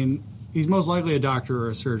 so, I mean, he's most likely a doctor or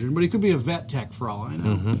a surgeon, but he could be a vet tech for all I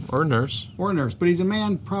know. Or a nurse. Or a nurse. But he's a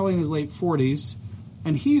man probably in his late 40s,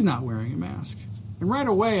 and he's not wearing a mask. And right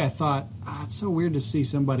away I thought, it's so weird to see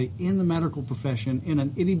somebody in the medical profession in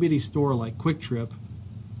an itty-bitty store like Quick Trip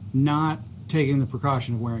not taking the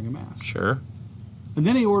precaution of wearing a mask. Sure. And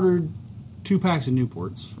then he ordered 2 packs of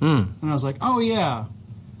Newports. And I was like, oh yeah,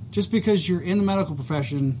 just because you're in the medical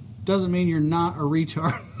profession doesn't mean you're not a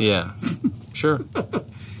retard. Yeah, sure.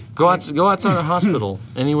 Go outside a hospital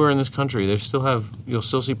anywhere in this country. You'll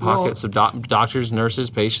still see pockets of doctors,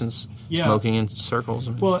 nurses, patients smoking in circles.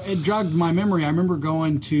 Well, it jogged my memory. I remember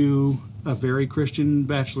going to a very Christian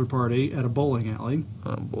bachelor party at a bowling alley.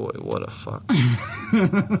 Oh boy, what a fuck!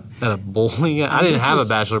 At a bowling alley? I didn't have a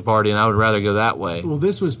bachelor party, and I would rather go that way. Well,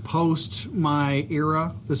 this was post my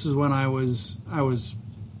era. This is when I was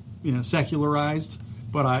secularized,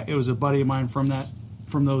 but it was a buddy of mine from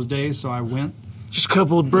those days, so I went. Just a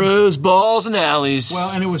couple of bros, balls, and alleys.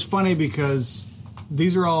 Well, and it was funny because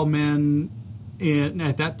these are all men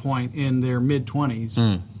at that point in their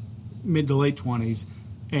mid-20s, mid to late 20s,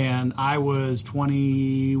 and I was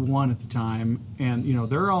 21 at the time, and,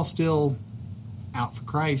 they're all still out for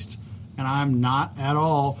Christ, and I'm not at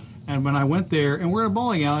all. And when I went there, and we're in a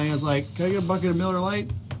bowling alley, I was like, can I get a bucket of Miller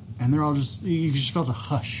Lite? And they're all you just felt a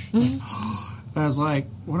hush. And I was like,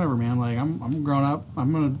 whatever, man. Like, I'm grown up.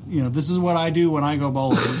 I'm going to, this is what I do when I go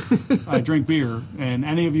bowling. I drink beer. And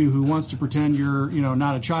any of you who wants to pretend you're,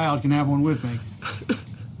 not a child can have one with me.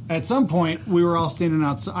 At some point, we were all standing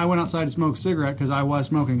outside. I went outside to smoke a cigarette because I was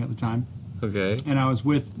smoking at the time. Okay. And I was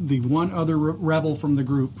with the one other rebel from the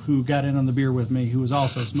group who got in on the beer with me who was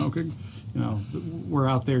also smoking. We're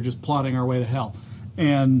out there just plodding our way to hell.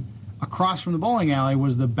 And across from the bowling alley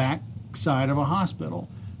was the back side of a hospital.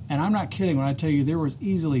 And I'm not kidding when I tell you there was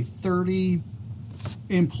easily 30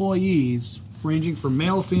 employees, ranging from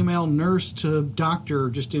male, female, nurse to doctor,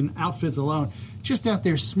 just in outfits alone, just out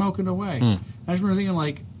there smoking away. I just remember thinking,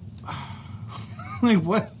 like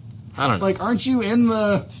what? I don't know. Like, aren't you in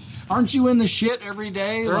the shit every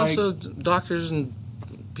day? They're also doctors and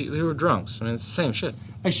people who are drunks. I mean, it's the same shit.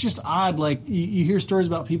 It's just odd. Like, you hear stories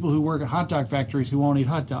about people who work at hot dog factories who won't eat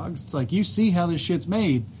hot dogs. It's like, you see how this shit's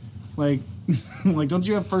made. Like, don't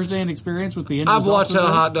you have first-hand experience with the end I've watched how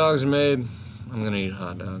this? hot dogs are made. I'm going to eat a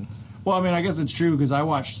hot dog. Well, I mean, I guess it's true because I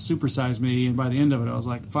watched Super Size Me, and by the end of it, I was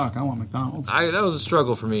like, fuck, I want McDonald's. That was a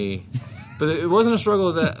struggle for me. But it wasn't a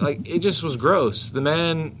struggle that, it just was gross. The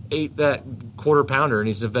man ate that quarter pounder, and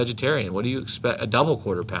he's a vegetarian. What do you expect? A double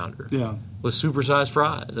quarter pounder. Yeah. With supersized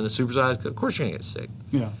fries. And a supersized, of course you're going to get sick.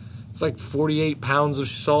 Yeah. It's like 48 pounds of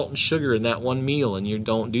salt and sugar in that one meal, and you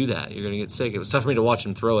don't do that. You're going to get sick. It was tough for me to watch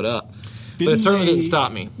him throw it up. But it certainly didn't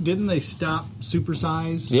stop me. Didn't they stop Super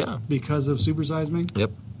Size? Yeah. Because of Super Size Me? Yep.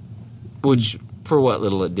 Which, for what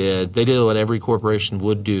little it did, they did what every corporation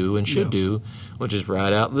would do and should do, which is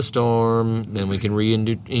ride out the storm. Then we can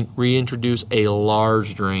reintroduce a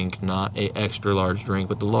large drink, not a extra large drink,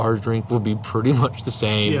 but the large drink will be pretty much the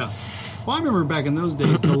same. Yeah. Well, I remember back in those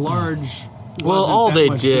days, the large. Well, all they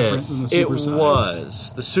did, the it was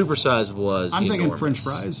the supersize was. I'm thinking enormous. French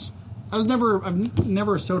fries. I'm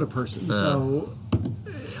never a soda person, so.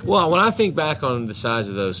 Well, when I think back on the size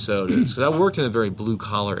of those sodas, because I worked in a very blue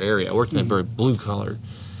collar area, I worked in a very blue collar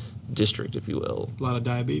district, if you will. A lot of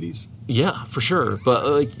diabetes. Yeah, for sure.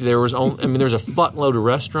 But there's a fuckload of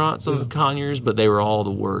restaurants on the Conyers, but they were all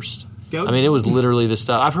the worst. I mean, it was literally the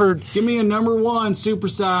stuff I've heard. Give me a number 1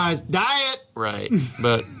 supersized diet. Right,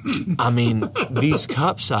 but I mean, these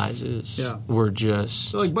cup sizes were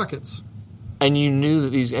just they're like buckets. And you knew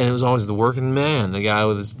that and it was always the working man, the guy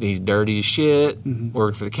with he's dirty as shit,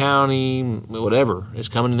 worked for the county, whatever, is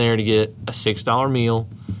coming in there to get a $6 meal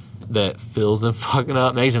that fills them fucking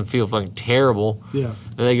up, makes them feel fucking terrible. Yeah.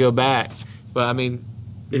 Then they go back. But I mean,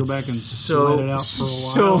 go back and sweat it out for a while.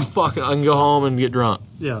 So fucking, I can go home and get drunk.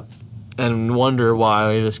 Yeah. And wonder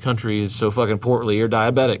why this country is so fucking portly or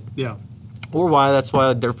diabetic. Yeah. Or that's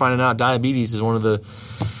why they're finding out diabetes is one of the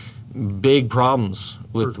big problems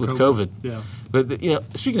with COVID. Yeah. But,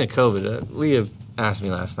 speaking of COVID, Leah asked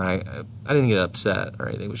me last night. I didn't get upset or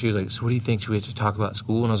anything, but she was like, so what do you think? Should we have to talk about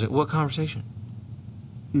school? And I was like, what conversation?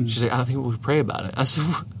 She's like, I think we pray about it. I said,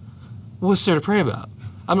 what's there to pray about?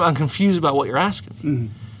 I'm confused about what you're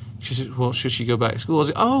asking. She said, well, should she go back to school? I was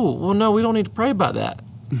like, oh, well, no, we don't need to pray about that.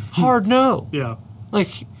 Hard no. Yeah.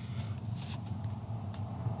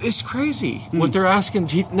 It's crazy what they're asking.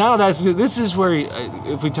 Now this is where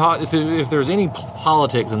if there's any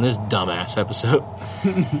politics in this dumbass episode,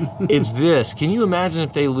 it's this. Can you imagine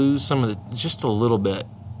if they lose some of just a little bit,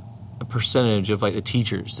 a percentage of the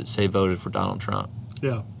teachers that say voted for Donald Trump?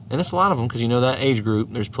 Yeah. And that's a lot of them because that age group.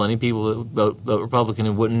 There's plenty of people that vote Republican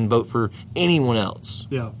and wouldn't vote for anyone else.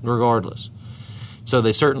 Yeah. Regardless. So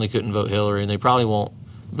they certainly couldn't vote Hillary, and they probably won't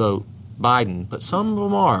vote Biden, but some of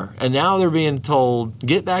them are. And now they're being told,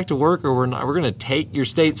 get back to work or we're going to take your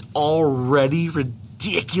state's already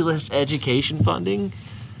ridiculous education funding.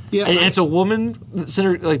 Yeah, and it's a woman,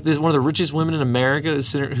 like this, one of the richest women in America,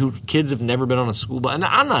 who kids have never been on a school bus. And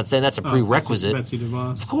I'm not saying that's a prerequisite. Betsy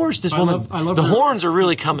DeVos. Of course, this woman, I love the her, horns are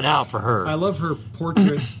really coming out for her. I love her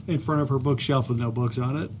portrait in front of her bookshelf with no books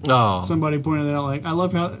on it. Oh. Somebody pointed that out. Like, I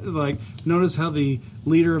love how, like, notice how the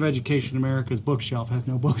leader of education in America's bookshelf has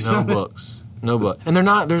no books on it. No book. And they're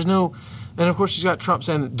not, there's no, and of course she's got Trump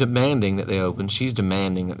saying, demanding that they open. She's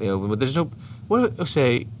demanding that they open. But there's no, what do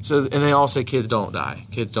say, so, and they all say kids don't die.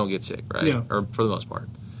 Kids don't get sick, right? Yeah. Or for the most part.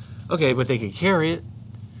 Okay, but they can carry it.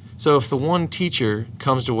 So if the one teacher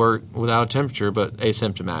comes to work without a temperature but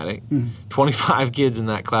asymptomatic, 25 kids in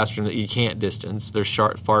that classroom that you can't distance, they're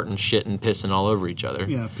farting, shitting, pissing all over each other.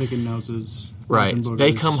 Yeah, picking noses. Right. boogers.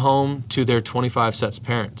 They come home to their 25 sets of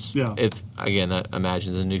parents. Yeah. Again, that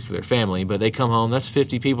imagines a nuclear family, but they come home, that's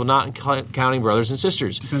 50 people, not counting brothers and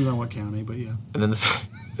sisters. Depends on what county, but yeah. And then the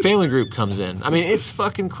family group comes in. I mean, it's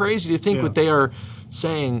fucking crazy to think what they are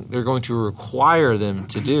saying they're going to require them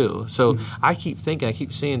to do. So I keep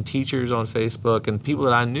seeing teachers on Facebook and people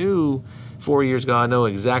that I knew 4 years ago, I know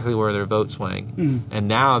exactly where their vote swang. And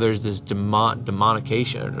now there's this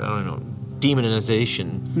demonication, I don't know,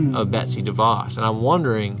 demonization of Betsy DeVos. And I'm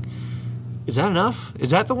wondering, is that enough?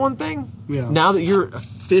 Is that the one thing? Yeah. Now that you're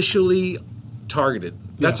officially targeted.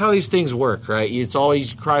 That's how these things work, right? It's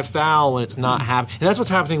always cry foul when it's not happening. And that's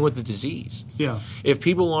what's happening with the disease. Yeah. If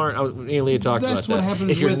people aren't, me and Leah talked about that. That's what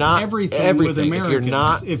happens if you're with everything with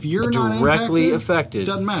Americans. If you're not directly affected,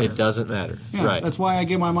 doesn't matter. it doesn't matter. Yeah, right. That's why I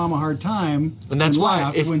give my mom a hard time. And that's why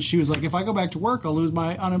laughed when she was like, if I go back to work, I'll lose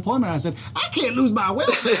my unemployment. I said, I can't lose my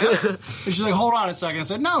welfare. And she's like, hold on a second. I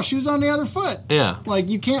said, no, she was on the other foot. Yeah. Like,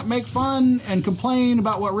 you can't make fun and complain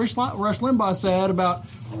about what Rush Limbaugh said about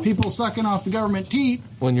people sucking off the government teat.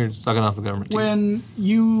 When you're sucking off the government teat. When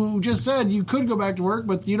you just said you could go back to work,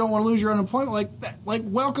 but you don't want to lose your unemployment. Like,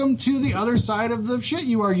 welcome to the other side of the shit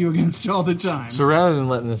you argue against all the time. So rather than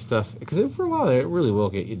letting this stuff, because for a while there, it really will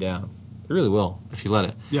get you down. It really will if you let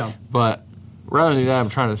it. Yeah. But rather than do that, I'm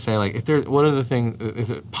trying to say, like, what are the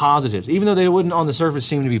things, positives, even though they wouldn't on the surface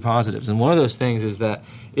seem to be positives. And one of those things is that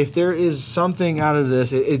if there is something out of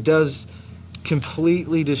this, it does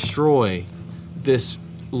completely destroy this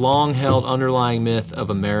long-held underlying myth of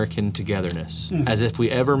American togetherness, as if we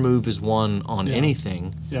ever move as one on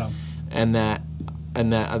anything. Yeah. And that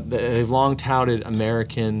they've long touted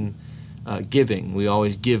American giving. We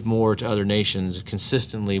always give more to other nations.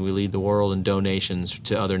 Consistently, we lead the world in donations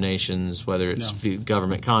to other nations, whether it's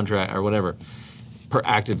government contract or whatever.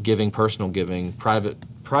 Active giving, personal giving, private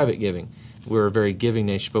giving. We're a very giving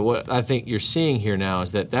nation. But what I think you're seeing here now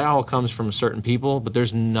is that all comes from certain people, but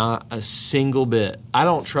there's not a single bit. I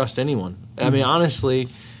don't trust anyone. I mean, honestly,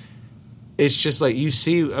 it's just like you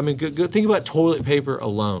see. I mean, think about toilet paper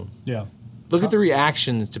alone. Yeah. Look at the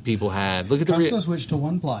reactions to people had. Look at Costco switched to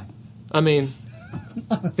one ply. I mean,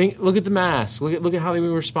 look at the mask. Look at how they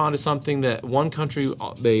respond to something that one country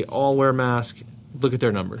they all wear masks. Look at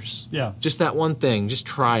their numbers. Yeah. Just that one thing. Just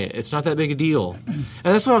try it. It's not that big a deal. And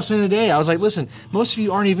that's what I was saying today. I was like, listen, most of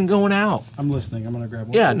you aren't even going out. I'm listening. I'm going to grab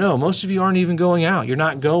one. Yeah, no, most of you aren't even going out. You're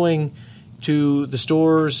not going to the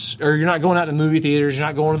stores, or you're not going out to movie theaters. You're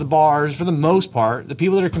not going to the bars. For the most part, the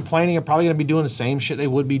people that are complaining are probably going to be doing the same shit they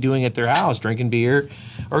would be doing at their house, drinking beer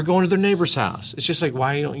or going to their neighbor's house. It's just like,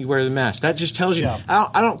 why don't you wear the mask? That just tells you,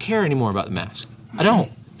 I don't care anymore about the mask. I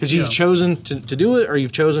don't. Because you've chosen to do it, or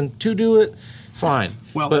you've chosen to do it. Fine.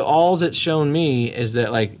 Well, but all it's shown me is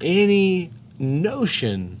that, like, any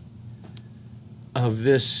notion of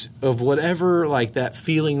this, of whatever, like, that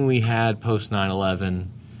feeling we had post 9/11,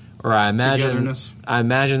 or I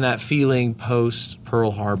imagine that feeling post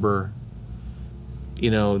Pearl Harbor. You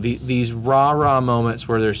know, these rah-rah moments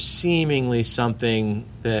where there's seemingly something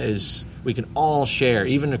that is we can all share,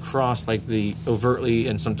 even across, like, the overtly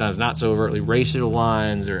and sometimes not so overtly racial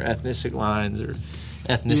lines or ethnicity lines or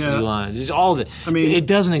ethnicity lines. It's all of it. I mean, it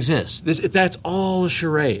doesn't exist. That's all a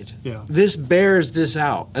charade. Yeah. This bears this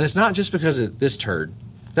out. And it's not just because of this turd.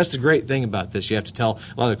 That's the great thing about this. You have to tell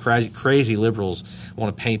a lot of the crazy liberals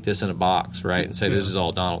want to paint this in a box, right, and say this is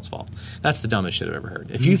all Donald's fault. That's the dumbest shit I've ever heard.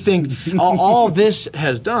 If you think all this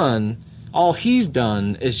has done, all he's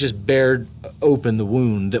done is just bared open the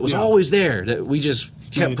wound that was always there, that we just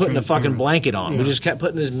kept putting a fucking blanket on. We just kept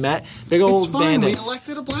putting this big old it's fine. Band-Aid. We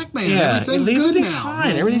elected a black man. Yeah, everything's now.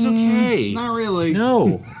 fine. Everything's okay. Not really.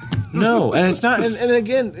 No, and it's not. And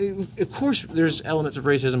again, of course, there's elements of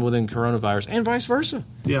racism within coronavirus, and vice versa.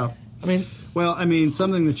 Yeah. I mean, well, I mean,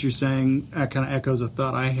 something that you're saying kind of echoes a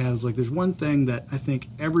thought I had. Is like there's one thing that I think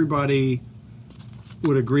everybody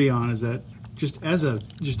would agree on is that just as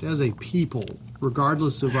a people,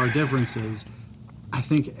 regardless of our differences, I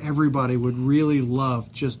think everybody would really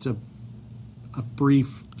love just a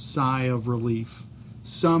brief sigh of relief,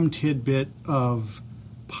 some tidbit of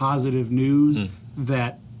positive news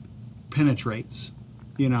that penetrates.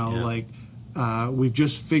 Like we've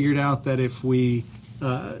just figured out that if we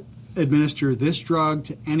administer this drug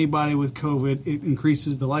to anybody with COVID, it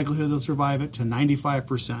increases the likelihood they'll survive it to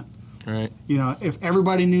 95%. Right. If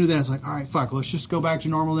everybody knew that, it's like, all right, fuck, let's just go back to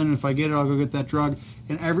normal then. And if I get it, I'll go get that drug.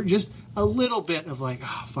 And just a little bit of like,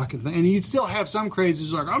 oh, fucking thing. And you still have some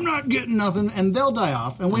crazies who are like, I'm not getting nothing, and they'll die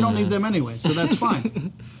off, and we don't need them anyway, so that's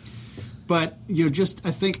fine. But,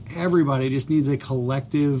 I think everybody just needs a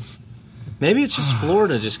collective... Maybe it's just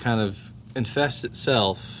Florida just kind of infests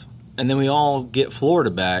itself, and then we all get Florida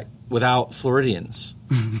back without Floridians.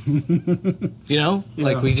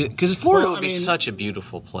 Like because Florida would be such a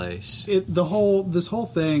beautiful place. This whole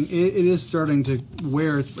thing, it is starting to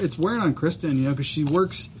wear. It's wearing on Kristen, because she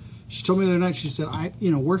works. She told me the other night. She said,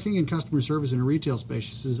 working in customer service in a retail space.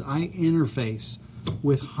 She says I interface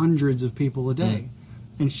with hundreds of people a day,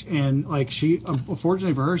 and she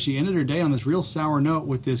unfortunately for her, she ended her day on this real sour note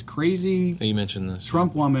with this crazy. You mentioned this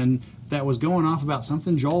Trump woman that was going off about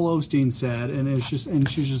something Joel Osteen said, and she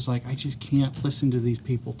was just like, I just can't listen to these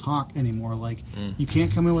people talk anymore. Like, you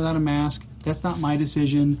can't come in without a mask. That's not my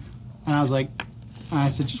decision. And I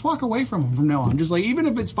said, just walk away from them from now on. Just like, even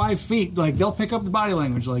if it's 5 feet, like they'll pick up the body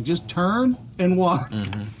language. Like, just turn and walk.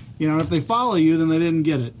 If they follow you, then they didn't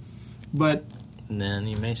get it. But and then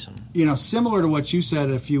you mace them. Similar to what you said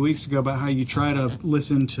a few weeks ago about how you try to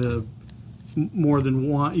listen to more than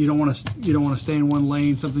one. You don't want to stay in one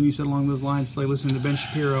lane. Something you said along those lines. It's like listening to Ben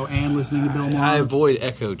Shapiro and listening to Bill Maher. I avoid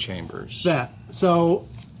echo chambers. So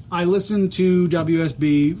I listen to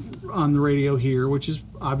WSB on the radio here, which is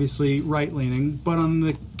obviously right leaning. But on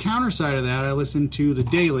the counter side of that, I listen to The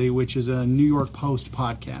Daily, which is a New York Post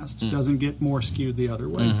podcast. It doesn't get more skewed the other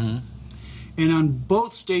way. And on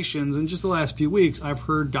both stations, in just the last few weeks, I've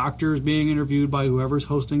heard doctors being interviewed by whoever's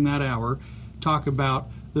hosting that hour talk about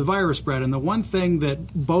the virus spread. And the one thing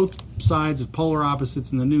that both sides of polar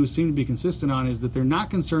opposites in the news seem to be consistent on is that they're not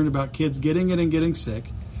concerned about kids getting it and getting sick,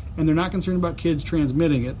 and they're not concerned about kids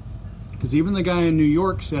transmitting it. Because even the guy in New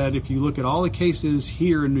York said if you look at all the cases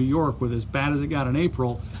here in New York with as bad as it got in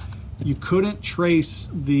April, you couldn't trace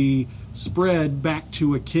the spread back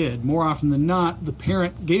to a kid. More often than not, the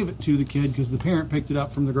parent gave it to the kid because the parent picked it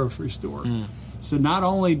up from the grocery store. So not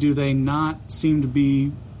only do they not seem to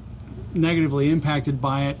be negatively impacted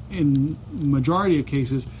by it in majority of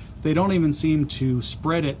cases, they don't even seem to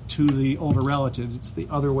spread it to the older relatives. It's the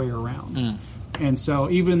other way around. And so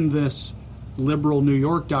even this liberal New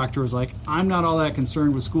York doctor was like, I'm not all that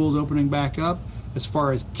concerned with schools opening back up as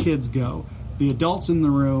far as kids go. The adults in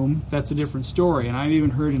the room, that's a different story. And I've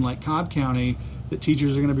even heard in like Cobb County that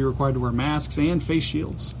teachers are going to be required to wear masks and face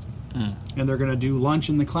shields. And they're going to do lunch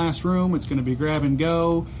in the classroom. It's going to be grab and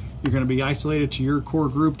go. You're going to be isolated to your core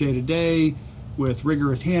group day to day with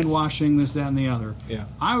rigorous hand washing, this, that, and the other. Yeah.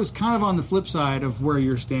 I was kind of on the flip side of where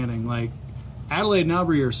you're standing. Like, Adelaide and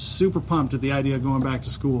Albury are super pumped at the idea of going back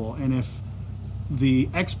to school. And if the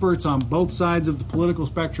experts on both sides of the political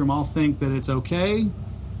spectrum all think that it's okay,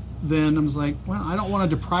 then I was like, well, I don't want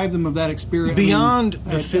to deprive them of that experience. Beyond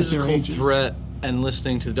the physical threat and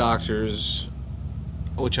listening to the doctors,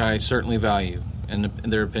 which I certainly value, and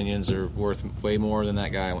their opinions are worth way more than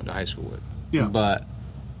that guy I went to high school with. Yeah. But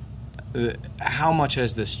how much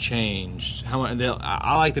has this changed?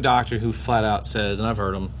 I like the doctor who flat out says, and I've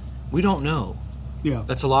heard him, we don't know. Yeah.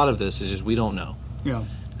 That's a lot of this is just we don't know. Yeah.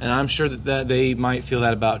 And I'm sure that they might feel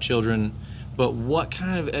that about children, but what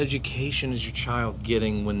kind of education is your child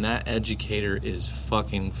getting when that educator is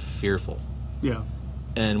fucking fearful? Yeah.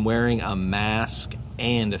 And wearing a mask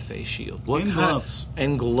and a face shield. Gloves.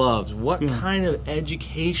 And gloves. What kind of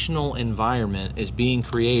educational environment is being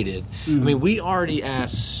created? I mean, we already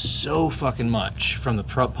ask so fucking much from the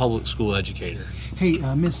public school educator. Hey,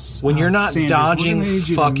 Miss when you're not Sanders, dodging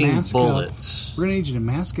fucking bullets. We're going to need you to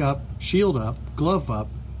mask up, shield up, glove up,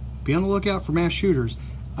 be on the lookout for mass shooters.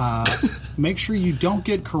 Make sure you don't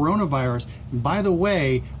get coronavirus. And by the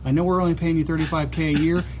way, I know we're only paying you $35,000 a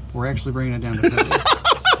year, but we're actually bringing it down to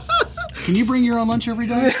 $30,000. Can you bring your own lunch every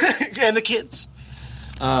day? And the kids.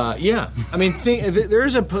 Yeah. I mean,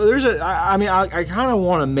 I kind of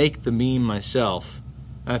want to make the meme myself.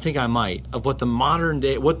 And I think I might, of what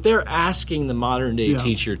what they're asking the modern day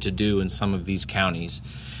teacher to do in some of these counties.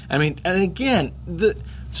 I mean, and again,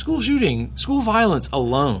 School shooting, school violence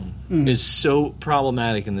alone is so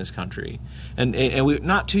problematic in this country. And we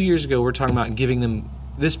not 2 years ago, we're talking about giving them,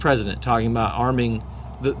 this president talking about arming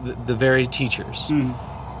the very teachers.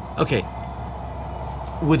 Okay.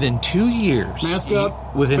 Within 2 years, Mask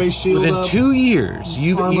up, within face shield up, 2 years,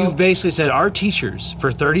 arm you've up. basically said our teachers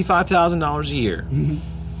for $35,000 a year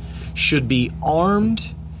should be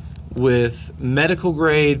armed with medical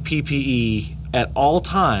grade PPE at all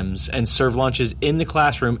times and serve lunches in the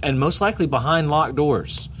classroom and most likely behind locked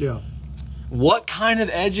doors. Yeah. What kind of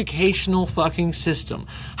educational fucking system?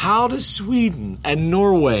 How does Sweden and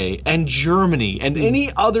Norway and Germany and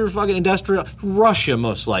any other fucking industrial, Russia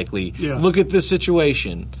most likely, look at this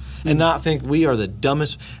situation and not think we are the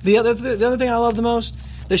dumbest? The other thing I love the most,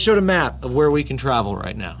 they showed a map of where we can travel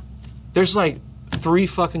right now. There's like 3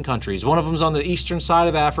 fucking countries. One of them's on the eastern side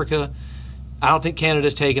of Africa. I don't think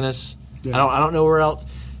Canada's taking us. Yeah. I don't know where else.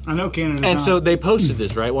 I know Canada. And so they posted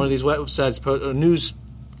this, right? One of these websites,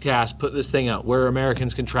 newscast, put this thing out where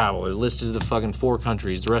Americans can travel. It listed the fucking 4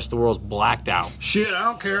 countries. The rest of the world's blacked out. Shit, I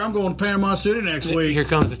don't care. I'm going to Panama City next week. Here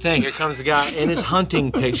comes the thing. Here comes the guy in his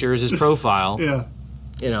hunting pictures, his profile. Yeah.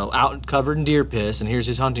 You know, out covered in deer piss, and here's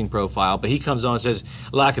his hunting profile. But he comes on and says,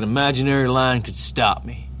 like an imaginary line could stop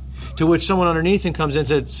me. To which someone underneath him comes in and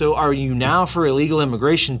said, so are you now for illegal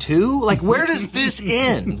immigration too? Like, where does this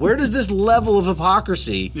end? Where does this level of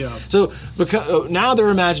hypocrisy? Yeah. So because, now there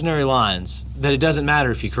are imaginary lines that it doesn't matter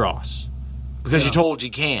if you cross because you're told you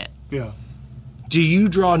can't. Yeah. Do you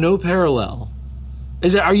draw no parallel?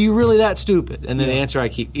 Are you really that stupid? And then the answer I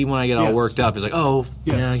keep, even when I get all worked up, is like, oh,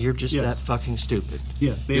 yeah, you're just that fucking stupid.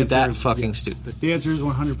 Yes, the you're answer that is fucking stupid. The answer is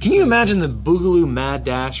 100%. Can you imagine the Boogaloo mad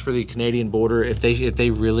dash for the Canadian border if they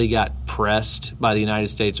really got pressed by the United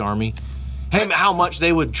States Army? Hey, how much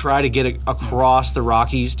they would try to get across the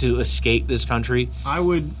Rockies to escape this country? I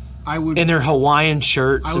would. In their Hawaiian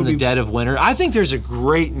shirts in the dead of winter. I think there's a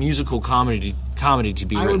great musical comedy to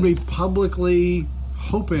be written. I would be publicly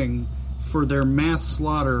hoping for their mass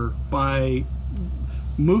slaughter by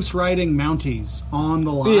moose riding Mounties on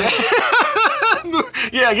the line.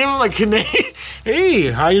 Yeah, give them like Canadian.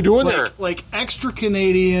 Hey, how you doing there? Like extra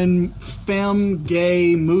Canadian, femme,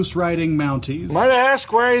 gay, moose riding Mounties. Might I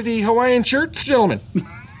ask why the Hawaiian shirts, gentlemen?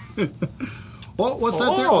 Oh, what's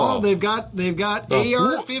that there? Oh, they've got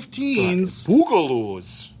AR-15s.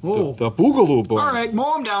 Boogaloos. Oh. The Boogaloo boys. All right,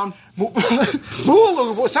 mow them down.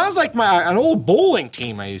 Boogaloo sounds like an old bowling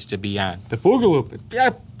team I used to be on. The Boogaloo. Yeah,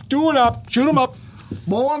 do it up. Shoot them up.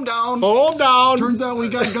 Mow them down. Mow them down. Turns out we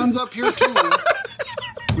got guns up here too.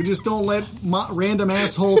 We just don't let random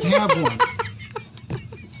assholes have one.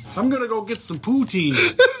 I'm gonna go get some poutine.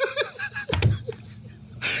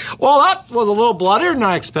 Well, that was a little bloodier than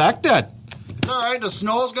I expected. It's all right. The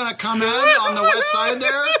snow's going to come in on the west side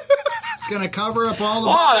there. It's going to cover up all the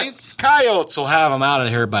bodies. The coyotes will have them out of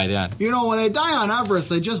here by then. You know, when they die on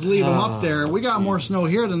Everest, they just leave them up there. We got more snow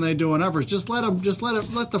here than they do on Everest. Just let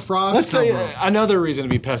the frogs. Let's tell you another reason to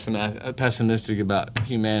be pessimistic about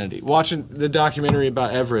humanity. Watching the documentary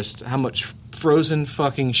about Everest, how much frozen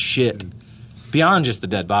fucking shit, beyond just the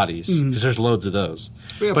dead bodies, because there's loads of those,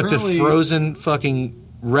 but the frozen fucking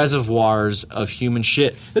reservoirs of human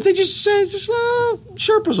shit that they just say,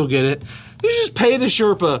 Sherpas will get it. You just pay the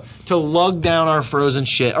Sherpa to lug down our frozen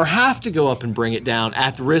shit or have to go up and bring it down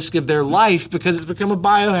at the risk of their life because it's become a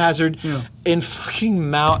biohazard in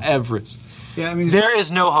fucking Mount Everest. Yeah, I mean, there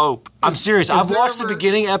is no hope. I'm serious. I've watched the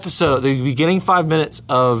beginning 5 minutes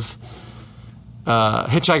of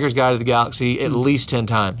Hitchhiker's Guide to the Galaxy at least 10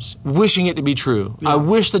 times, wishing it to be true. Yeah. I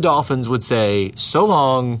wish the dolphins would say, so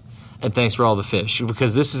long, and thanks for all the fish,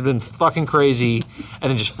 because this has been fucking crazy, and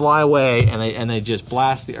then just fly away, and they just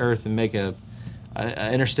blast the earth and make a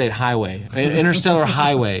interstellar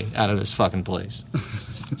highway out of this fucking place.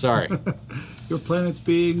 Sorry. Your planet's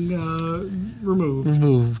being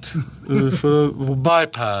removed.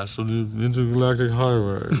 Bypass on the intergalactic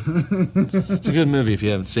highway. It's a good movie if you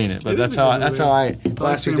haven't seen it, but that's how I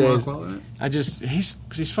last few days. I just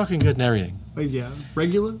he's fucking good and everything. Yeah,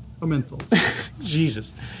 regular or menthol.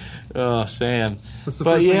 Jesus. Oh, Sam. That's the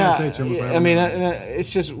first thing I'd say to him. I mean,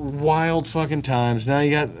 it's just wild fucking times. Now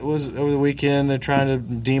you got over the weekend they're trying to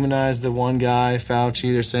demonize the one guy,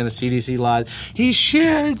 Fauci. They're saying the CDC lied. He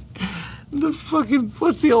shared the fucking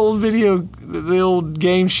what's the old video, the old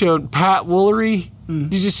game show, Pat Woolery.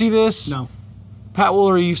 Did you see this? No. Pat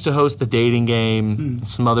Woolery used to host The Dating Game,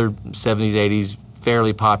 some other 70s, 80s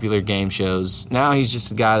fairly popular game shows. Now he's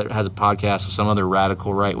just a guy that has a podcast with some other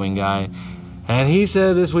radical right-wing guy. And he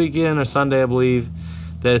said this weekend or Sunday, I believe,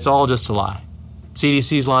 that it's all just a lie.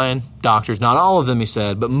 CDC's lying. Doctors, not all of them, he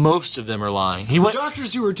said, but most of them are lying. The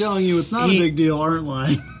doctors who are telling you it's not a big deal aren't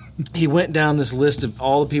lying. He went down this list of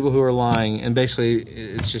all the people who are lying, and basically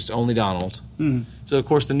it's just only Donald. So, of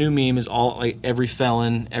course, the new meme is all like every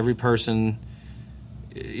felon, every person,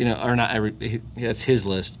 or not every. That's his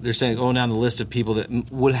list. They're saying going down the list of people that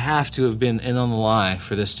would have to have been in on the lie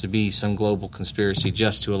for this to be some global conspiracy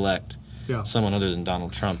just to elect someone other than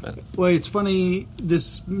Donald Trump. Well, it's funny.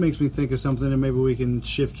 This makes me think of something, and maybe we can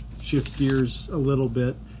shift gears a little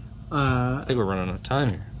bit. I think we're running out of time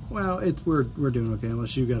here. Well, we're doing okay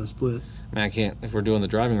unless you got a split. I mean, I can't if we're doing the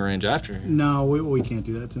driving range after. No, we can't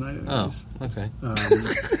do that tonight. Anyways. Oh, okay.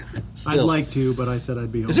 I'd like to, but I said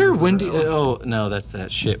I'd be home. Is there a Wendy? Oh no, that's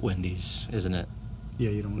that shit Wendy's, isn't it? Yeah,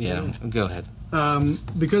 you don't. Yeah, go ahead.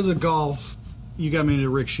 Because of golf, you got me into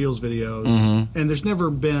Rick Shields videos, and there's never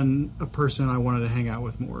been a person I wanted to hang out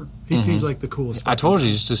with more. He seems like the coolest. I told you,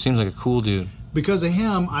 he just seems like a cool dude. Because of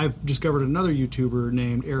him, I've discovered another YouTuber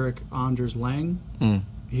named Eric Anders Lang.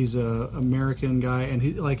 He's a American guy, and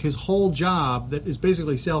his whole job that is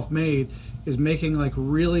basically self-made is making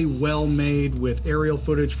really well-made with aerial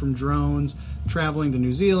footage from drones, traveling to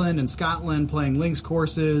New Zealand and Scotland, playing links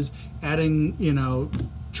courses, adding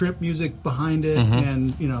trip music behind it,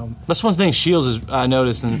 and that's one thing Shields is I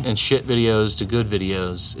noticed in shit videos to good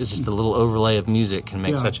videos is just the little overlay of music can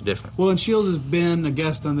make such a difference. Well, and Shields has been a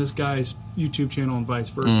guest on this guy's YouTube channel and vice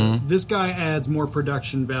versa. This guy adds more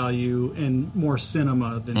production value and more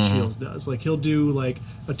cinema than Shields does. He'll do a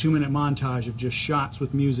 2-minute montage of just shots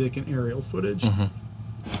with music and aerial footage.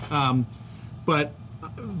 But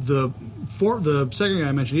the second guy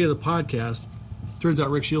I mentioned, he has a podcast. Turns out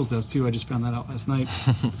Rick Shields does too. I just found that out last night.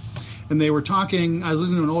 And they were talking. I was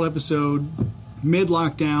listening to an old episode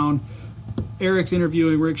mid-lockdown. Eric's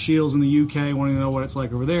interviewing Rick Shields in the UK, wanting to know what it's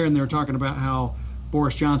like over there. And they were talking about how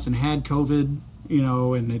Boris Johnson had COVID,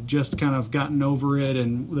 and had just kind of gotten over it.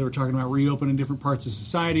 And they were talking about reopening different parts of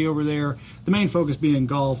society over there. The main focus being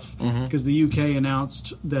golf, because the UK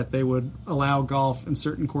announced that they would allow golf in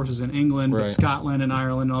certain courses in England, but Scotland and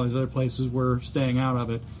Ireland and all these other places were staying out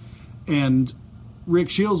of it. And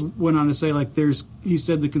Rick Shields went on to say, he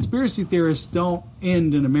said the conspiracy theorists don't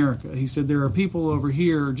end in America. He said there are people over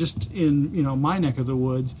here, just in my neck of the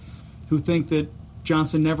woods, who think that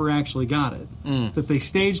Johnson never actually got it. That they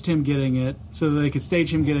staged him getting it so that they could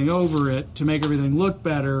stage him getting over it to make everything look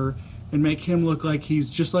better and make him look like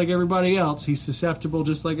he's just like everybody else. He's susceptible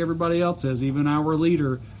just like everybody else is, even our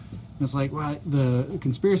leader. And it's the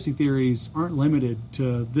conspiracy theories aren't limited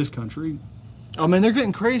to this country. Oh man, they're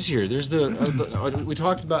getting crazier. There's we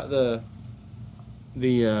talked about the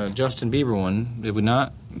Justin Bieber one. Did we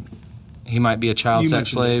not? He might be a child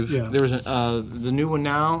sex slave. Yeah. There was the new one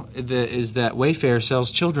now is that Wayfair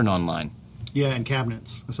sells children online. Yeah, and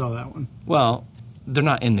cabinets. I saw that one. Well, they're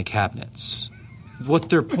not in the cabinets. What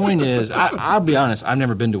their point is, I'll be honest. I've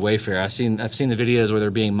never been to Wayfair. I've seen the videos where they're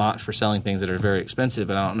being mocked for selling things that are very expensive,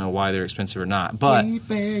 and I don't know why they're expensive or not. But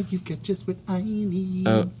Wayfair, you've got just what I need.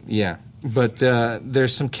 Oh yeah. But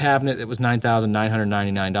there's some cabinet that was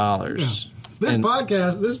 $9,999. This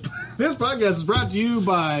podcast is brought to you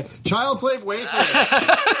by Child Slave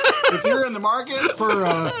Wayfair. If you're in the market for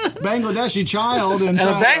a Bangladeshi child and a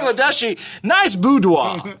Bangladeshi nice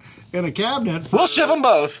boudoir and a cabinet, we'll ship them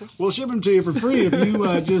both. We'll ship them to you for free if you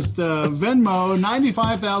just Venmo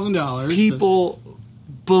 $95,000. People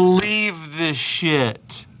believe this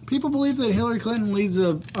shit. People believe that Hillary Clinton leads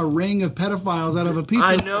a ring of pedophiles out of a pizza.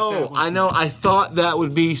 I know. I thought that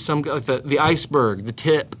would be some the iceberg, the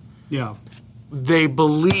tip. Yeah. They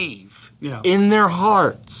believe in their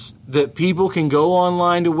hearts that people can go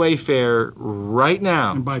online to Wayfair right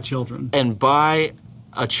now and buy children and buy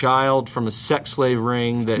a child from a sex slave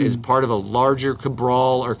ring that is part of a larger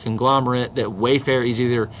cabal or conglomerate that Wayfair is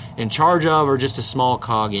either in charge of or just a small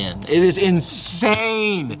cog in. It is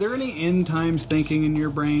insane. Is there any end times thinking in your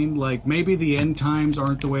brain? Maybe the end times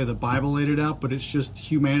aren't the way the Bible laid it out, but it's just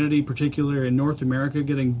humanity, particularly in North America,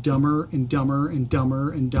 getting dumber and dumber and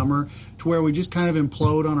dumber and dumber to where we just kind of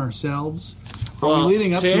implode on ourselves? Are we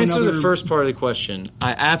leading up to answer the first part of the question,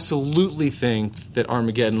 I absolutely think that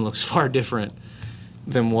Armageddon looks far different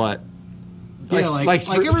than what?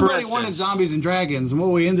 Everybody wanted Zombies and Dragons, and what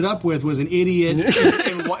we ended up with was an idiot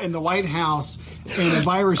in the White House and a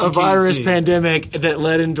virus. Pandemic that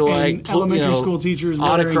led into elementary school teachers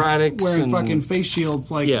wearing and fucking face shields,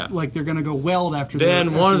 like they're going to go weld after.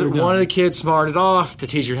 Then one of the kids smarted off. The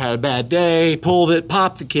teacher had a bad day, pulled it,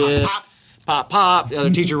 popped the kid. Pop. The other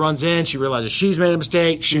teacher runs in. She realizes she's made a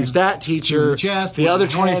mistake. Shoots that teacher. The other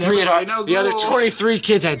 23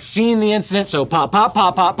 kids had seen the incident. So pop.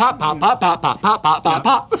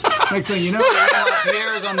 Next thing you know,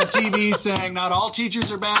 Pierre's on the TV saying, not all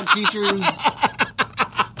teachers are bad teachers.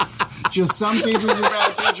 Just some teachers are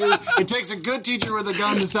bad teachers. It takes a good teacher with a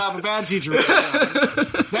gun to stop a bad teacher with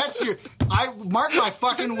a gun. That's your... I mark my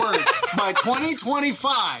fucking words. By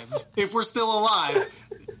 2025, if we're still alive,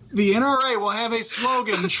 the NRA will have a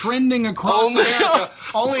slogan trending across America.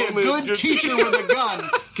 Only a good teacher with a gun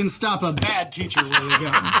can stop a bad teacher with a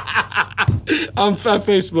gun. I'm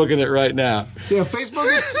Facebooking it right now. Yeah, Facebook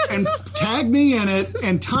it and tag me in it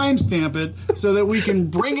and timestamp it so that we can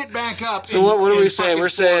bring it back up. So what are we saying? We're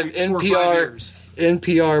saying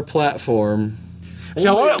NPR platform.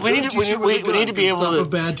 So we need to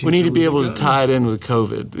be able to tie it in with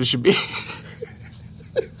COVID. It should be.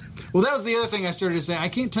 Well, that was the other thing I started to say. I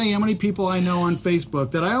can't tell you how many people I know on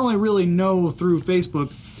Facebook that I only really know through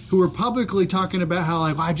Facebook who are publicly talking about how,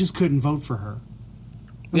 like, well, I just couldn't vote for her.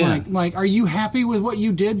 Like, are you happy with what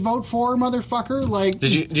you did vote for, motherfucker? Like,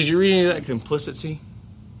 did you read any of that complicity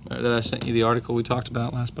that I sent you, the article we talked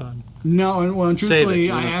about last pod? No, and truthfully,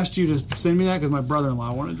 I asked you to send me that because my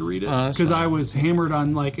brother-in-law wanted to read it. Because I was hammered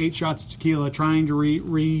on, like, 8 shots of tequila trying to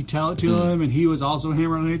retell it to him, and he was also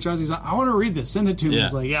hammered on 8 shots. He's like, I want to read this. Send it to me. I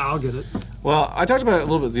was like, yeah, I'll get it. Well, I talked about it a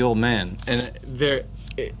little bit with the old man, and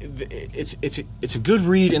it's a good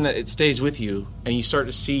read in that it stays with you, and you start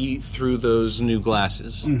to see through those new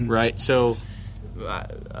glasses, right? So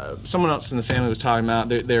someone else in the family was talking about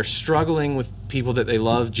they're struggling with people that they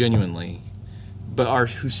love genuinely, but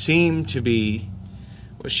who seem to be.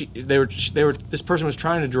 This person was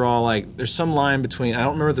trying to draw, like, there's some line between, I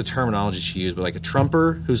don't remember the terminology she used, but like a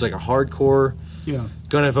Trumper who's like a hardcore,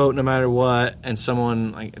 gonna vote no matter what, and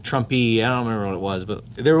someone like a Trumpy, I don't remember what it was, but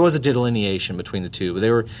there was a delineation between the two. But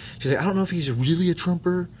she's like, I don't know if he's really a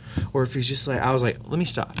Trumper or if he's just like, I was like, let me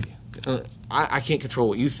stop you. I can't control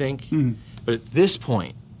what you think, but at this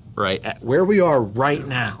point, right, at where we are right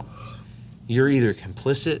now, you're either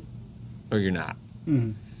complicit or you're not.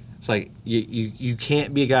 It's like you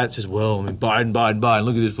can't be a guy that says, well, I mean, Biden,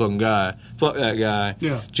 look at this fucking guy, fuck that guy,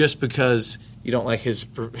 just because you don't like his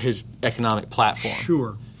economic platform.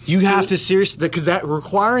 Sure. You have to seriously, because that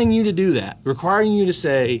requiring you to do that, requiring you to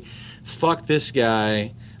say, fuck this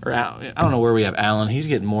guy, or I don't know where we have Alan. He's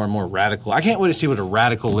getting more and more radical. I can't wait to see what a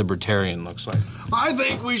radical libertarian looks like. I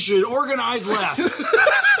think we should organize less.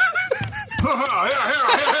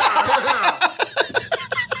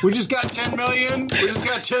 We just got 10 million. We just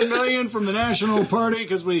got 10 million from the National Party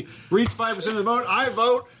because we reached 5% of the vote. I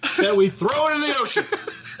vote that we throw it in the ocean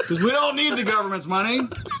because we don't need the government's money. And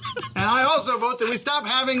I also vote that we stop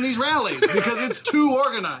having these rallies because it's too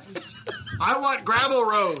organized. I want gravel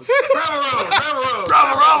roads.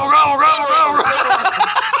 Gravel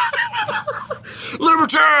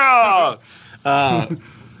road.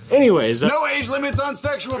 Anyways. No age limits on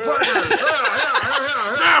sexual partners.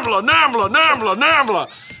 Nambla.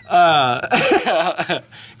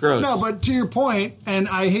 Gross. No, but to your point, and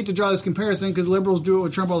I hate to draw this comparison because liberals do it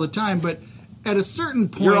with Trump all the time, but at a certain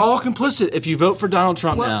point... You're all complicit if you vote for Donald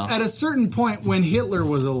Trump now. At a certain point when Hitler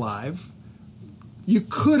was alive, you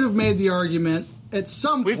could have made the argument at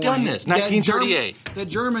some point... We've done this, 1938. That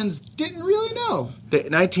Germans didn't really know.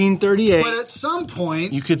 1938. But at some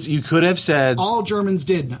point... You could have said... All Germans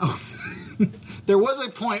did know. There was a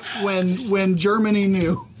point when Germany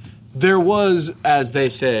knew. There was, as they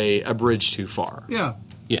say, a bridge too far. Yeah.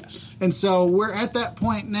 Yes. And so we're at that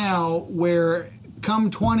point now where come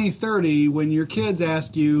 2030, when your kids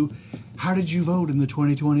ask you, how did you vote in the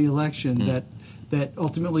 2020 election that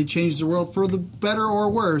ultimately changed the world for the better or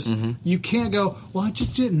worse, you can't go, well, I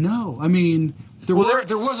just didn't know. I mean... There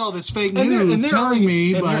was all this fake news telling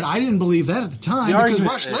me, but I didn't believe that at the time because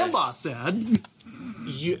Rush Limbaugh said...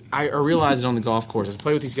 I realize it on the golf course. I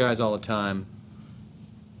play with these guys all the time.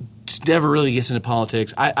 Just never really gets into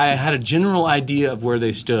politics. I had a general idea of where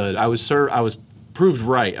they stood. I was proved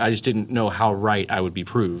right. I just didn't know how right I would be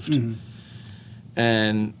proved.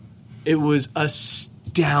 And it was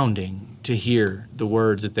astounding to hear the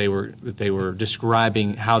words that they were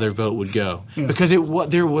describing how their vote would go because it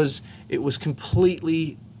was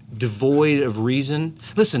completely devoid of reason.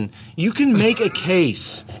 Listen, you can make a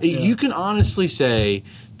case. You can honestly say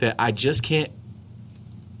that I just can't.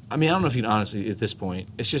 I mean, I don't know if you can honestly at this point.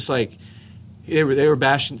 It's just like they were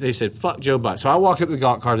bashing. They said fuck Joe Biden. So I walked up to the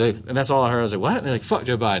golf cart and that's all I heard. I was like, what? And they're like, fuck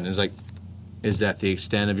Joe Biden. It's like, is that the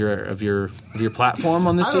extent of your platform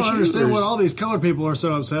on this issue? I don't understand what all these colored people are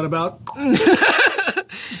so upset about.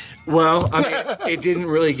 Well, I mean, it didn't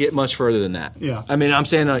really get much further than that. Yeah. I mean, I'm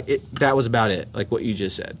saying that was about it, like what you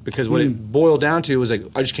just said. Because what it boiled down to was like,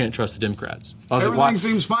 I just can't trust the Democrats. I was Everything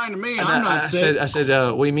seems fine to me. I'm not sick. I said,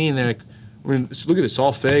 what do you mean? They're like, I mean, look at it, it's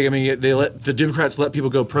all fake. I mean, the Democrats let people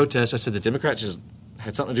go protest. I said the Democrats just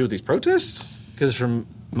had something to do with these protests? Because from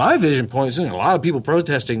my vision point, there's a lot of people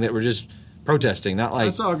protesting that were just protesting, not like... I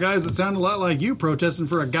saw guys that sounded a lot like you protesting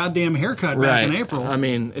for a goddamn haircut back in April. I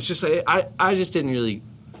mean, it's just I just didn't really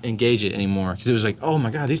engage it anymore because it was like, oh my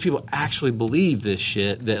God, these people actually believe this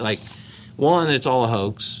shit. That like, one, it's all a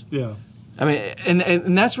hoax. Yeah. I mean,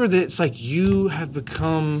 and that's where it's like you have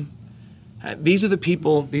become... These are the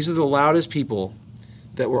people, these are the loudest people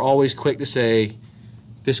that were always quick to say,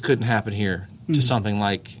 this couldn't happen here, to something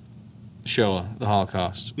like Shoah, the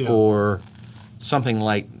Holocaust, or something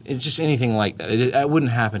like, it's just anything like that. It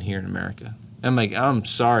wouldn't happen here in America. I'm like, I'm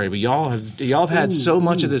sorry, but y'all have had so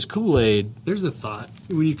much of this Kool-Aid. There's a thought.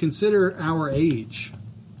 When you consider our age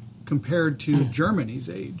compared to Germany's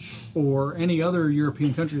age or any other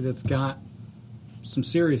European country that's got some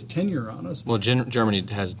serious tenure on us. Well, Germany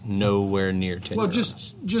has nowhere near tenure. Well,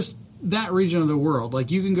 just that region of the world.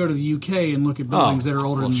 Like you can go to the UK and look at buildings that are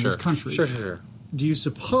older than this country. Sure. Do you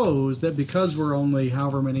suppose that because we're only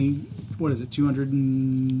however many, 200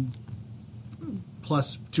 and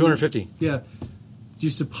plus 250? Yeah. Do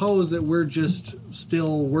you suppose that we're just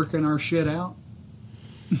still working our shit out?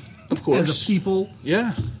 Of course. As a people,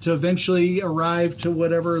 yeah, to eventually arrive to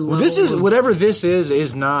whatever level. Well, this is whatever this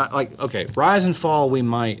is not like okay. Rise and fall, we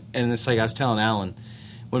might, and it's like I was telling Alan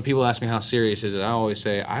when people ask me how serious is it, I always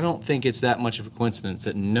say I don't think it's that much of a coincidence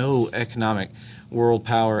that no economic world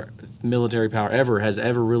power, military power has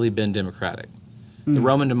ever really been democratic. The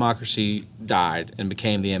Roman democracy died and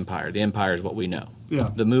became the empire. The empire is what we know. Yeah.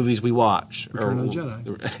 The movies we watch Return of the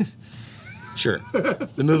Jedi. Sure.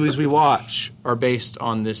 The movies we watch are based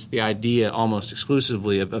on the idea almost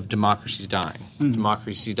exclusively of democracies dying.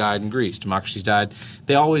 Democracies died in Greece. Democracies died.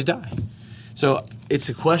 They always die. So it's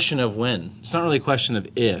a question of when. It's not really a question of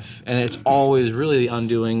if. And it's always really the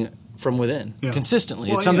undoing from within, consistently.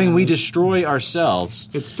 Well, it's something we destroy ourselves.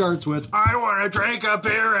 It starts with, I want to drink a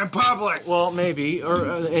beer in public. Well, maybe.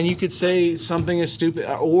 And you could say something is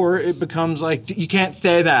stupid. Or it becomes like, you can't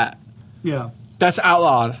say that. Yeah. That's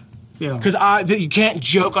outlawed. Yeah, because you can't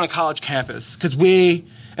joke on a college campus because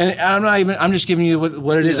I'm just giving you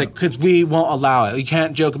what it is like because we won't allow it. You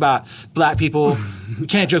can't joke about black people. You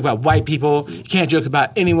can't joke about white people. You can't joke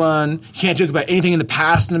about anyone. You can't joke about anything in the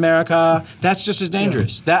past in America. That's just as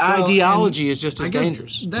dangerous. That ideology is just as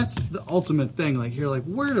dangerous. That's the ultimate thing. Like here, like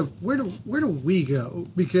where do we go?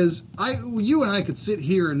 Because you and I could sit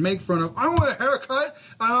here and make fun of. I want a haircut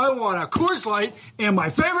and I want a Coors Light and my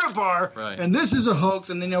favorite bar. Right. And this is a hoax.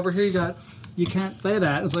 And then over here you can't say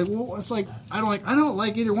that. It's like, well, it's like I don't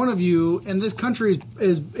like either one of you. And this country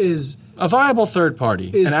is a viable third party.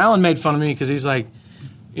 And Alan made fun of me because he's like,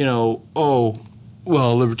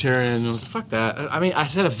 libertarian. Fuck that. I mean, I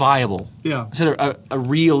said a viable. Yeah. I said a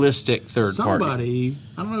realistic third party. Somebody,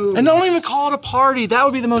 I don't know. And don't even call it a party. That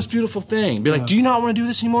would be the most beautiful thing. Be like, do you not want to do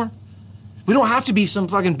this anymore? We don't have to be some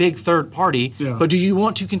fucking big third party. Yeah. But do you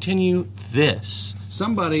want to continue this?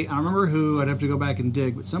 Somebody, I remember who, I'd have to go back and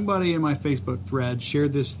dig, but somebody in my Facebook thread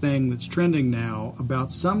shared this thing that's trending now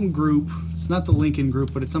about some group. It's not the Lincoln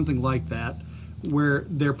group, but it's something like that, where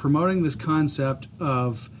they're promoting this concept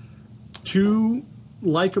of two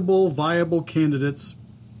likable, viable candidates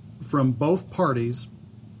from both parties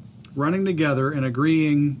running together and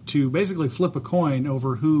agreeing to basically flip a coin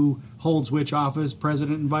over who holds which office,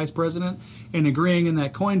 president and vice president, and agreeing in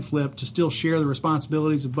that coin flip to still share the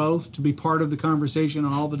responsibilities of both, to be part of the conversation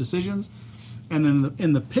on all the decisions. And then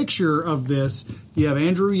in the picture of this, you have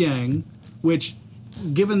Andrew Yang, which,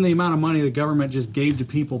 given the amount of money the government just gave to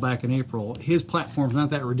people back in April, his platform's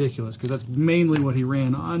not that ridiculous because that's mainly what he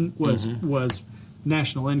ran on was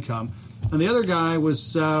national income. And the other guy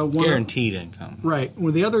was guaranteed income. Right.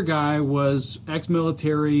 Well, the other guy was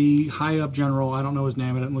ex-military, high-up general. I don't know his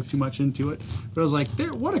name. I didn't look too much into it. But I was like,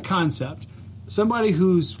 what a concept. Somebody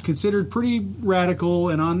who's considered pretty radical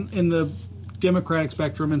and in the Democratic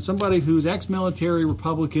spectrum, and somebody who's ex-military,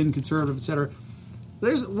 Republican, conservative, etc.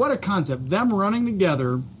 What a concept. Them running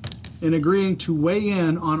together and agreeing to weigh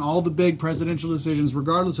in on all the big presidential decisions,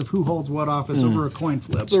 regardless of who holds what office, over a coin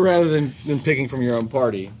flip. So rather than picking from your own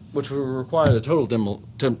party, which would require the total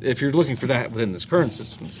if you're looking for that within this current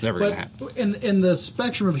system, it's never going to happen. In the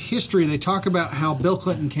spectrum of history, they talk about how Bill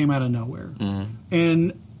Clinton came out of nowhere.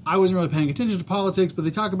 And I wasn't really paying attention to politics, but they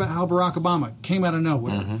talk about how Barack Obama came out of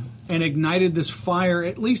nowhere and ignited this fire,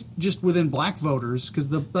 at least just within black voters. Because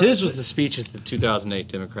his was the speech at the 2008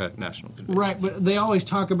 Democratic National Convention. Right, but they always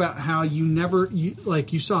talk about how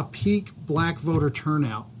you saw peak black voter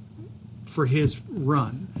turnout for his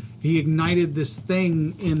run. He ignited this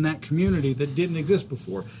thing in that community that didn't exist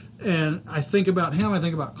before. And I think about him. I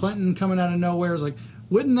think about Clinton coming out of nowhere. It's like,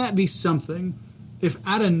 wouldn't that be something if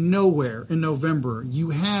out of nowhere in November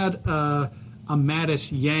you had a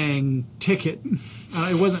Mattis Yang ticket?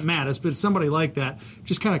 It wasn't Mattis, but somebody like that.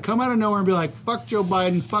 Just kind of come out of nowhere and be like, fuck Joe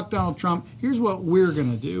Biden, fuck Donald Trump. Here's what we're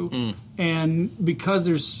going to do. And because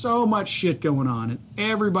there's so much shit going on and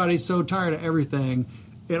everybody's so tired of everything,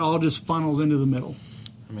 it all just funnels into the middle.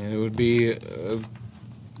 I mean, it would be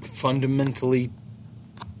fundamentally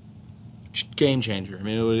game changer. I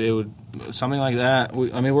mean, it would something like that. We're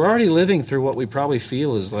already living through what we probably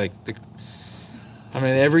feel is like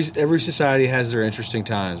every society has their interesting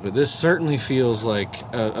times, but this certainly feels like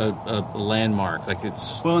a landmark. Like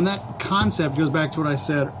it's well, and that concept goes back to what I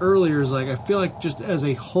said earlier. Is like I feel like just as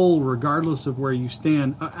a whole, regardless of where you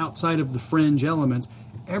stand, outside of the fringe elements,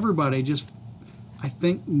 everybody just I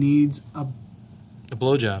think needs a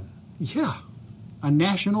blowjob. Yeah. A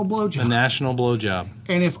national blowjob. A national blowjob.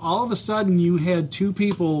 And if all of a sudden you had two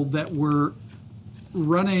people that were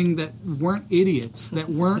running that weren't idiots, that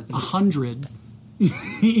weren't 100,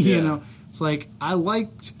 you know, it's like I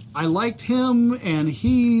liked him and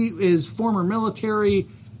he is former military.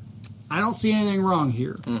 I don't see anything wrong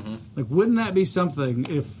here. Mm-hmm. Like, wouldn't that be something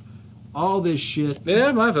if all this shit?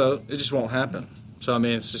 Yeah, my vote. It just won't happen. So I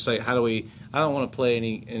mean, it's just like, how do we? I don't want to play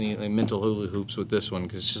any like, mental hula hoops with this one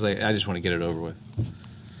because it's just like I just want to get it over with,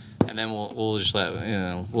 and then we'll just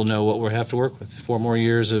we'll know what we have to work with. 4 more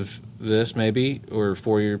years of this maybe, or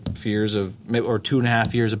 4 years of maybe, or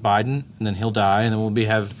 2.5 years of Biden, and then he'll die, and then we'll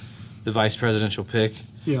have the vice presidential pick.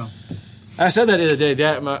 Yeah, I said that the other day.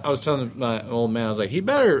 Dad, I was telling my old man, I was like, he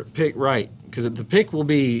better pick right because the pick it'll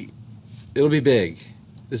be big.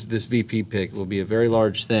 This VP pick will be a very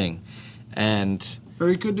large thing, and. Or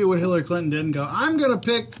he could do what Hillary Clinton did and go, I'm going to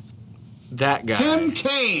pick that guy. Tim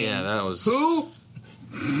Kaine. Yeah, that was... Who?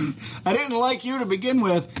 I didn't like you to begin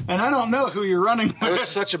with, and I don't know who you're running with. It was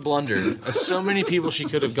such a blunder. So many people she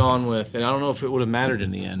could have gone with, and I don't know if it would have mattered in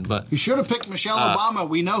the end, but... You should have picked Michelle Obama.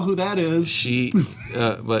 We know who that is.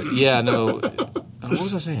 But yeah, no... What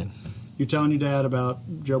was I saying? You're telling your dad about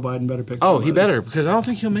Joe Biden better pick somebody. He better, because I don't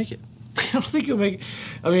think he'll make it. I don't think he'll make it.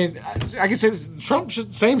 I mean, I could say this, Trump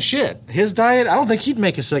should, same shit. His diet, I don't think he'd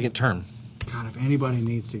make a second term. God, if anybody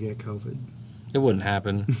needs to get COVID. It wouldn't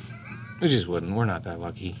happen. It just wouldn't. We're not that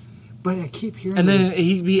lucky. But I keep hearing and this. Then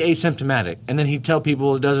he'd be asymptomatic. And then he'd tell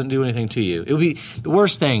people it doesn't do anything to you. It would be the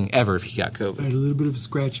worst thing ever if he got COVID. I had a little bit of a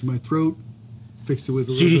scratch in my throat. Fixed it with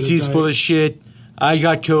a little bit of CDC's full of shit. I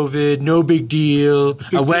got COVID. No big deal.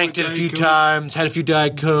 I wanked it a few times. Had a few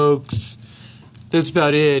Diet Cokes. That's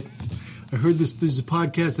about it. I heard there's a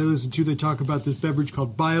podcast I listen to. They talk about this beverage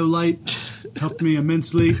called BioLite. Helped me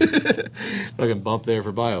immensely. Fucking bump there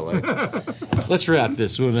for BioLite. Let's wrap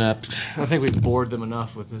this one up. I think we've bored them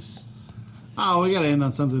enough with this. Oh, we got to end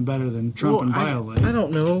on something better than Trump and BioLite. I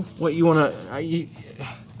don't know what you want to...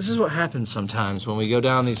 This is what happens sometimes when we go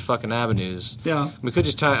down these fucking avenues. Yeah. We could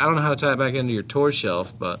just tie... I don't know how to tie it back into your tour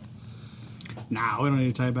shelf, but... Nah, we don't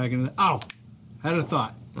need to tie it back into that. Oh, I had a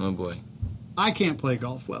thought. Oh, boy. I can't play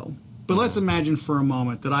golf well. But let's imagine for a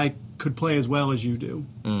moment that I could play as well as you do.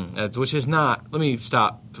 Which is not... Let me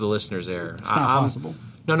stop for the listeners there. It's not possible.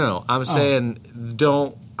 No. I'm saying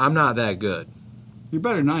I'm not that good. You're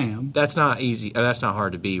better than I am. That's not easy. Or that's not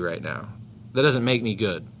hard to be right now. That doesn't make me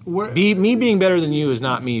good. Me being better than you is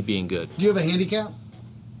not me being good. Do you have a handicap?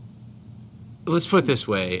 Let's put it this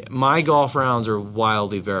way. My golf rounds are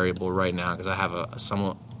wildly variable right now because I have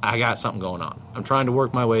I got something going on. I'm trying to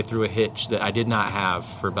work my way through a hitch that I did not have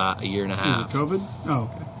for about a year and a half. Is it COVID?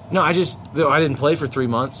 Oh, okay. No, I didn't play for 3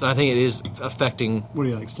 months, and I think it is affecting... What are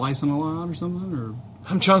you, like, slicing a lot or something? Or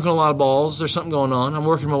I'm chunking a lot of balls. There's something going on. I'm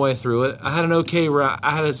working my way through it. I had an okay round.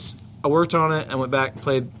 I worked on it and went back and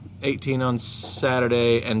played 18 on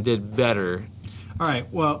Saturday and did better. All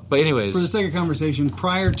right, well... But anyways... For the sake of conversation,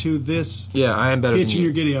 prior to this... Yeah, I am better than you. Pitching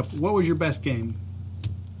your giddy up, what was your best game?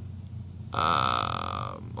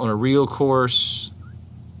 On a real course,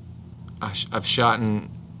 I've shot an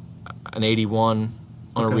 81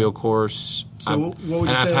 on a real course. So what would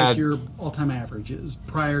you say like your all-time average is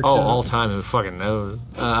prior to... Oh, all-time, who fucking knows?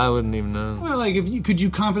 I wouldn't even know. Well, like, could you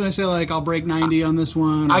confidently say, like, I'll break 90 on this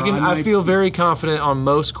one? I feel very confident on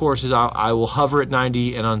most courses. I will hover at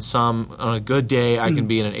 90, and on a good day, I can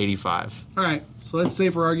be in an 85. All right, so let's say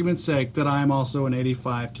for argument's sake that I'm also an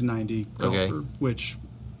 85 to 90 golfer, which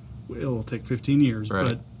it will take 15 years,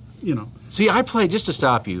 but... You know. See, I play, just to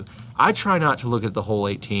stop you, I try not to look at the whole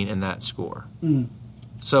 18 and that score.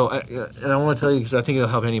 So, and I want to tell you, because I think it'll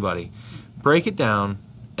help anybody, break it down,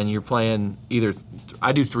 and you're playing either,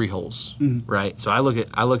 I do 3 holes, right? So I look at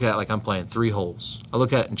it like I'm playing 3 holes. I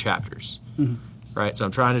look at it in chapters. right? So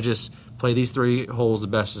I'm trying to just play these 3 holes the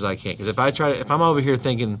best as I can. Because if I'm over here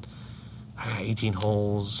thinking, I got 18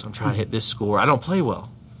 holes, I'm trying to hit this score, I don't play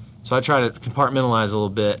well. So I try to compartmentalize a little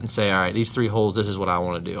bit and say, all right, these 3 holes, this is what I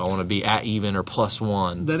want to do. I want to be at even or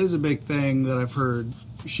 +1. That is a big thing that I've heard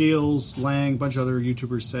Shields, Lang, a bunch of other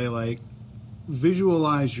YouTubers say, like,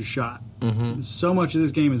 visualize your shot. Mm-hmm. So much of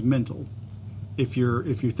this game is mental. If you're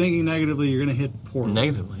thinking negatively, you're going to hit poorly.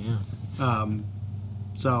 Negatively, yeah.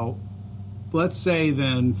 So let's say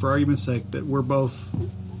then, for argument's sake, that we're both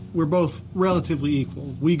relatively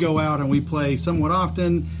equal. We go out and we play somewhat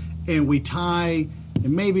often, and we tie,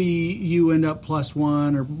 and maybe you end up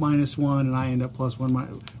 +1 or -1, and I end up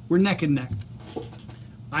 +1. We're neck and neck.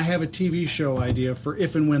 I have a TV show idea for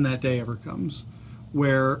if and when that day ever comes,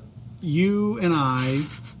 where you and I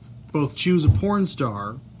both choose a porn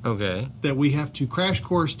star. Okay. That we have to crash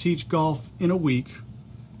course teach golf in a week,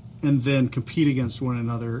 and then compete against one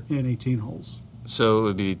another in 18 holes. So it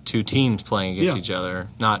would be 2 teams playing against Yeah. each other,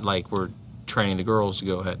 not like we're training the girls to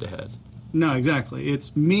go head to head. No, exactly.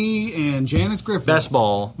 It's me and Janice Griffith. Best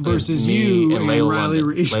ball versus me you and and Layla Riley London.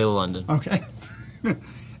 Reid. Layla London. Okay.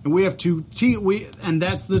 And we have and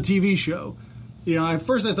that's the TV show. You know, at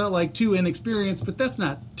first I thought like 2 inexperienced, but that's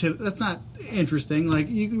not interesting. Like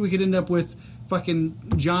we could end up with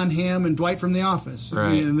fucking John Hamm and Dwight from The Office.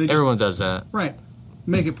 Right. And Everyone does that. Right.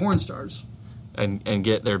 Make it porn stars. And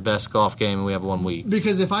get their best golf game, and we have 1 week.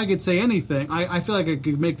 Because if I could say anything, I feel like I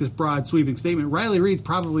could make this broad sweeping statement. Riley Reid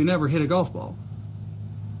probably never hit a golf ball.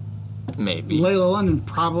 Maybe. Layla London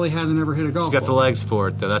probably hasn't ever hit a golf She's got ball. the legs for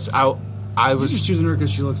it, though. I You're was just choosing her because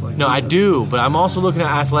she looks like No, her. I do, but I'm also looking at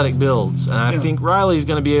athletic builds, and I Yeah. think Riley's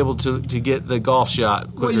going to be able to get the golf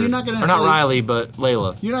shot quicker. Well, you're not gonna or not necessarily- Riley, but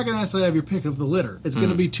Layla. You're not going to necessarily have your pick of the litter. It's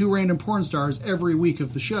going to be 2 random porn stars every week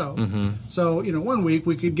of the show. Mm-hmm. So, 1 week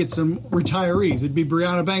we could get some retirees. It'd be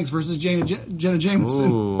Brianna Banks versus Jenna Jameson.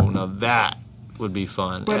 Ooh, now that would be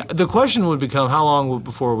fun. But- The question would become how long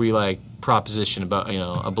before we proposition about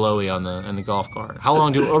a blowy on the golf cart? How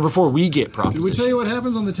long or before we get proposition? Did we tell you what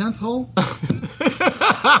happens on the 10th hole?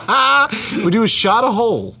 We do a shot a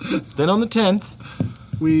hole, then on the 10th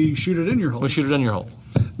We shoot it in your hole. we shoot it on your hole.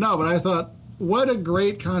 No, but I thought, what a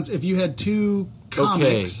great concept. If you had 2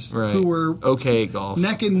 comics right. who were okay golf.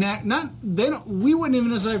 neck and neck, we wouldn't even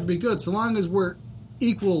necessarily have to be good so long as we're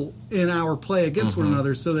equal in our play against one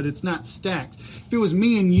another so that it's not stacked. If it was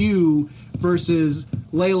me and you versus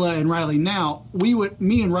Layla and Riley now,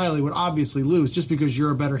 me and Riley would obviously lose just because you're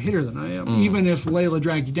a better hitter than I am, even if Layla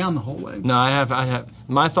dragged you down the whole way. No, I have.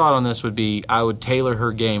 My thought on this would be I would tailor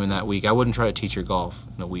her game in that week. I wouldn't try to teach her golf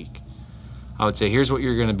in a week. I would say, here's what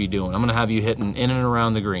you're going to be doing. I'm going to have you hitting in and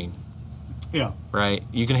around the green. Yeah. Right?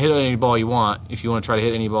 You can hit any ball you want if you want to try to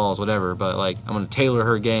hit any balls, whatever. But I'm going to tailor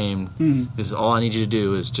her game. This is all I need you to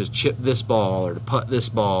do is just chip this ball or to putt this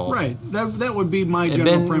ball. Right. That would be my And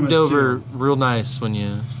general premise bend over too. real nice when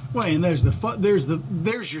you. Well, and there's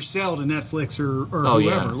your sell to Netflix or Oh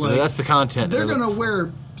whoever. yeah, that's the content. They're going to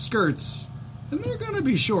wear skirts and they're going to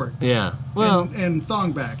be short. Yeah. Well, and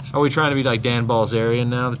thong backed. are we trying to be like Dan Balzerian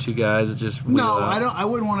now? The 2 guys that just wheel No, out? I don't. I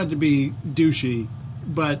wouldn't want it to be douchey,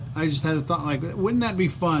 but I just had a thought like, wouldn't that be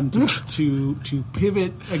fun to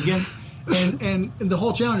pivot again? And the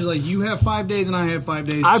whole challenge is like you have 5 days and I have 5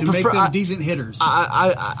 days to make them decent hitters.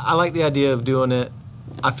 I like the idea of doing it.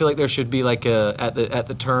 I feel like there should be like at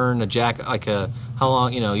the turn how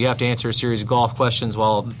long you have to answer a series of golf questions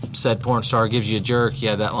while said porn star gives you a jerk. You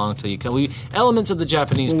have that long until you can. Elements of the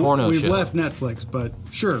Japanese porno We've show. left Netflix, but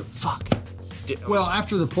sure. Fuck. Well,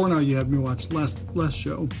 after the porno, you had me watch less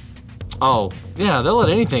show. Oh yeah, they'll let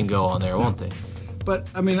anything go on there, won't they?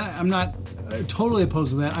 But I mean, I'm not totally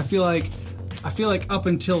opposed to that. I feel like up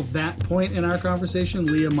until that point in our conversation,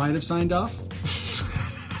 Leah might have signed off,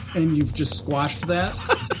 and you've just squashed that.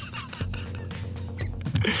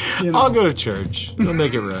 I'll go to church. It'll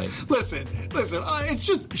make it right. Listen. It's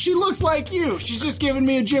just she looks like you. She's just giving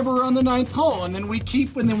me a gibber on the 9th hole, and then we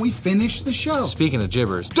finish the show. Speaking of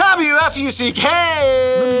gibbers, WFUCK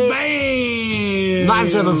Bang!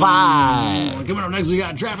 975. Coming up next, we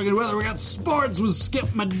got traffic and weather. We got sports with Skip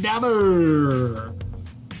Madabber.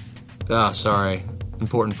 Oh, sorry.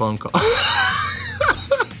 Important phone call.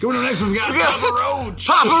 Coming up next, we've got Papa Roach.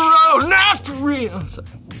 Papa Roach, not for real. Oh, sorry.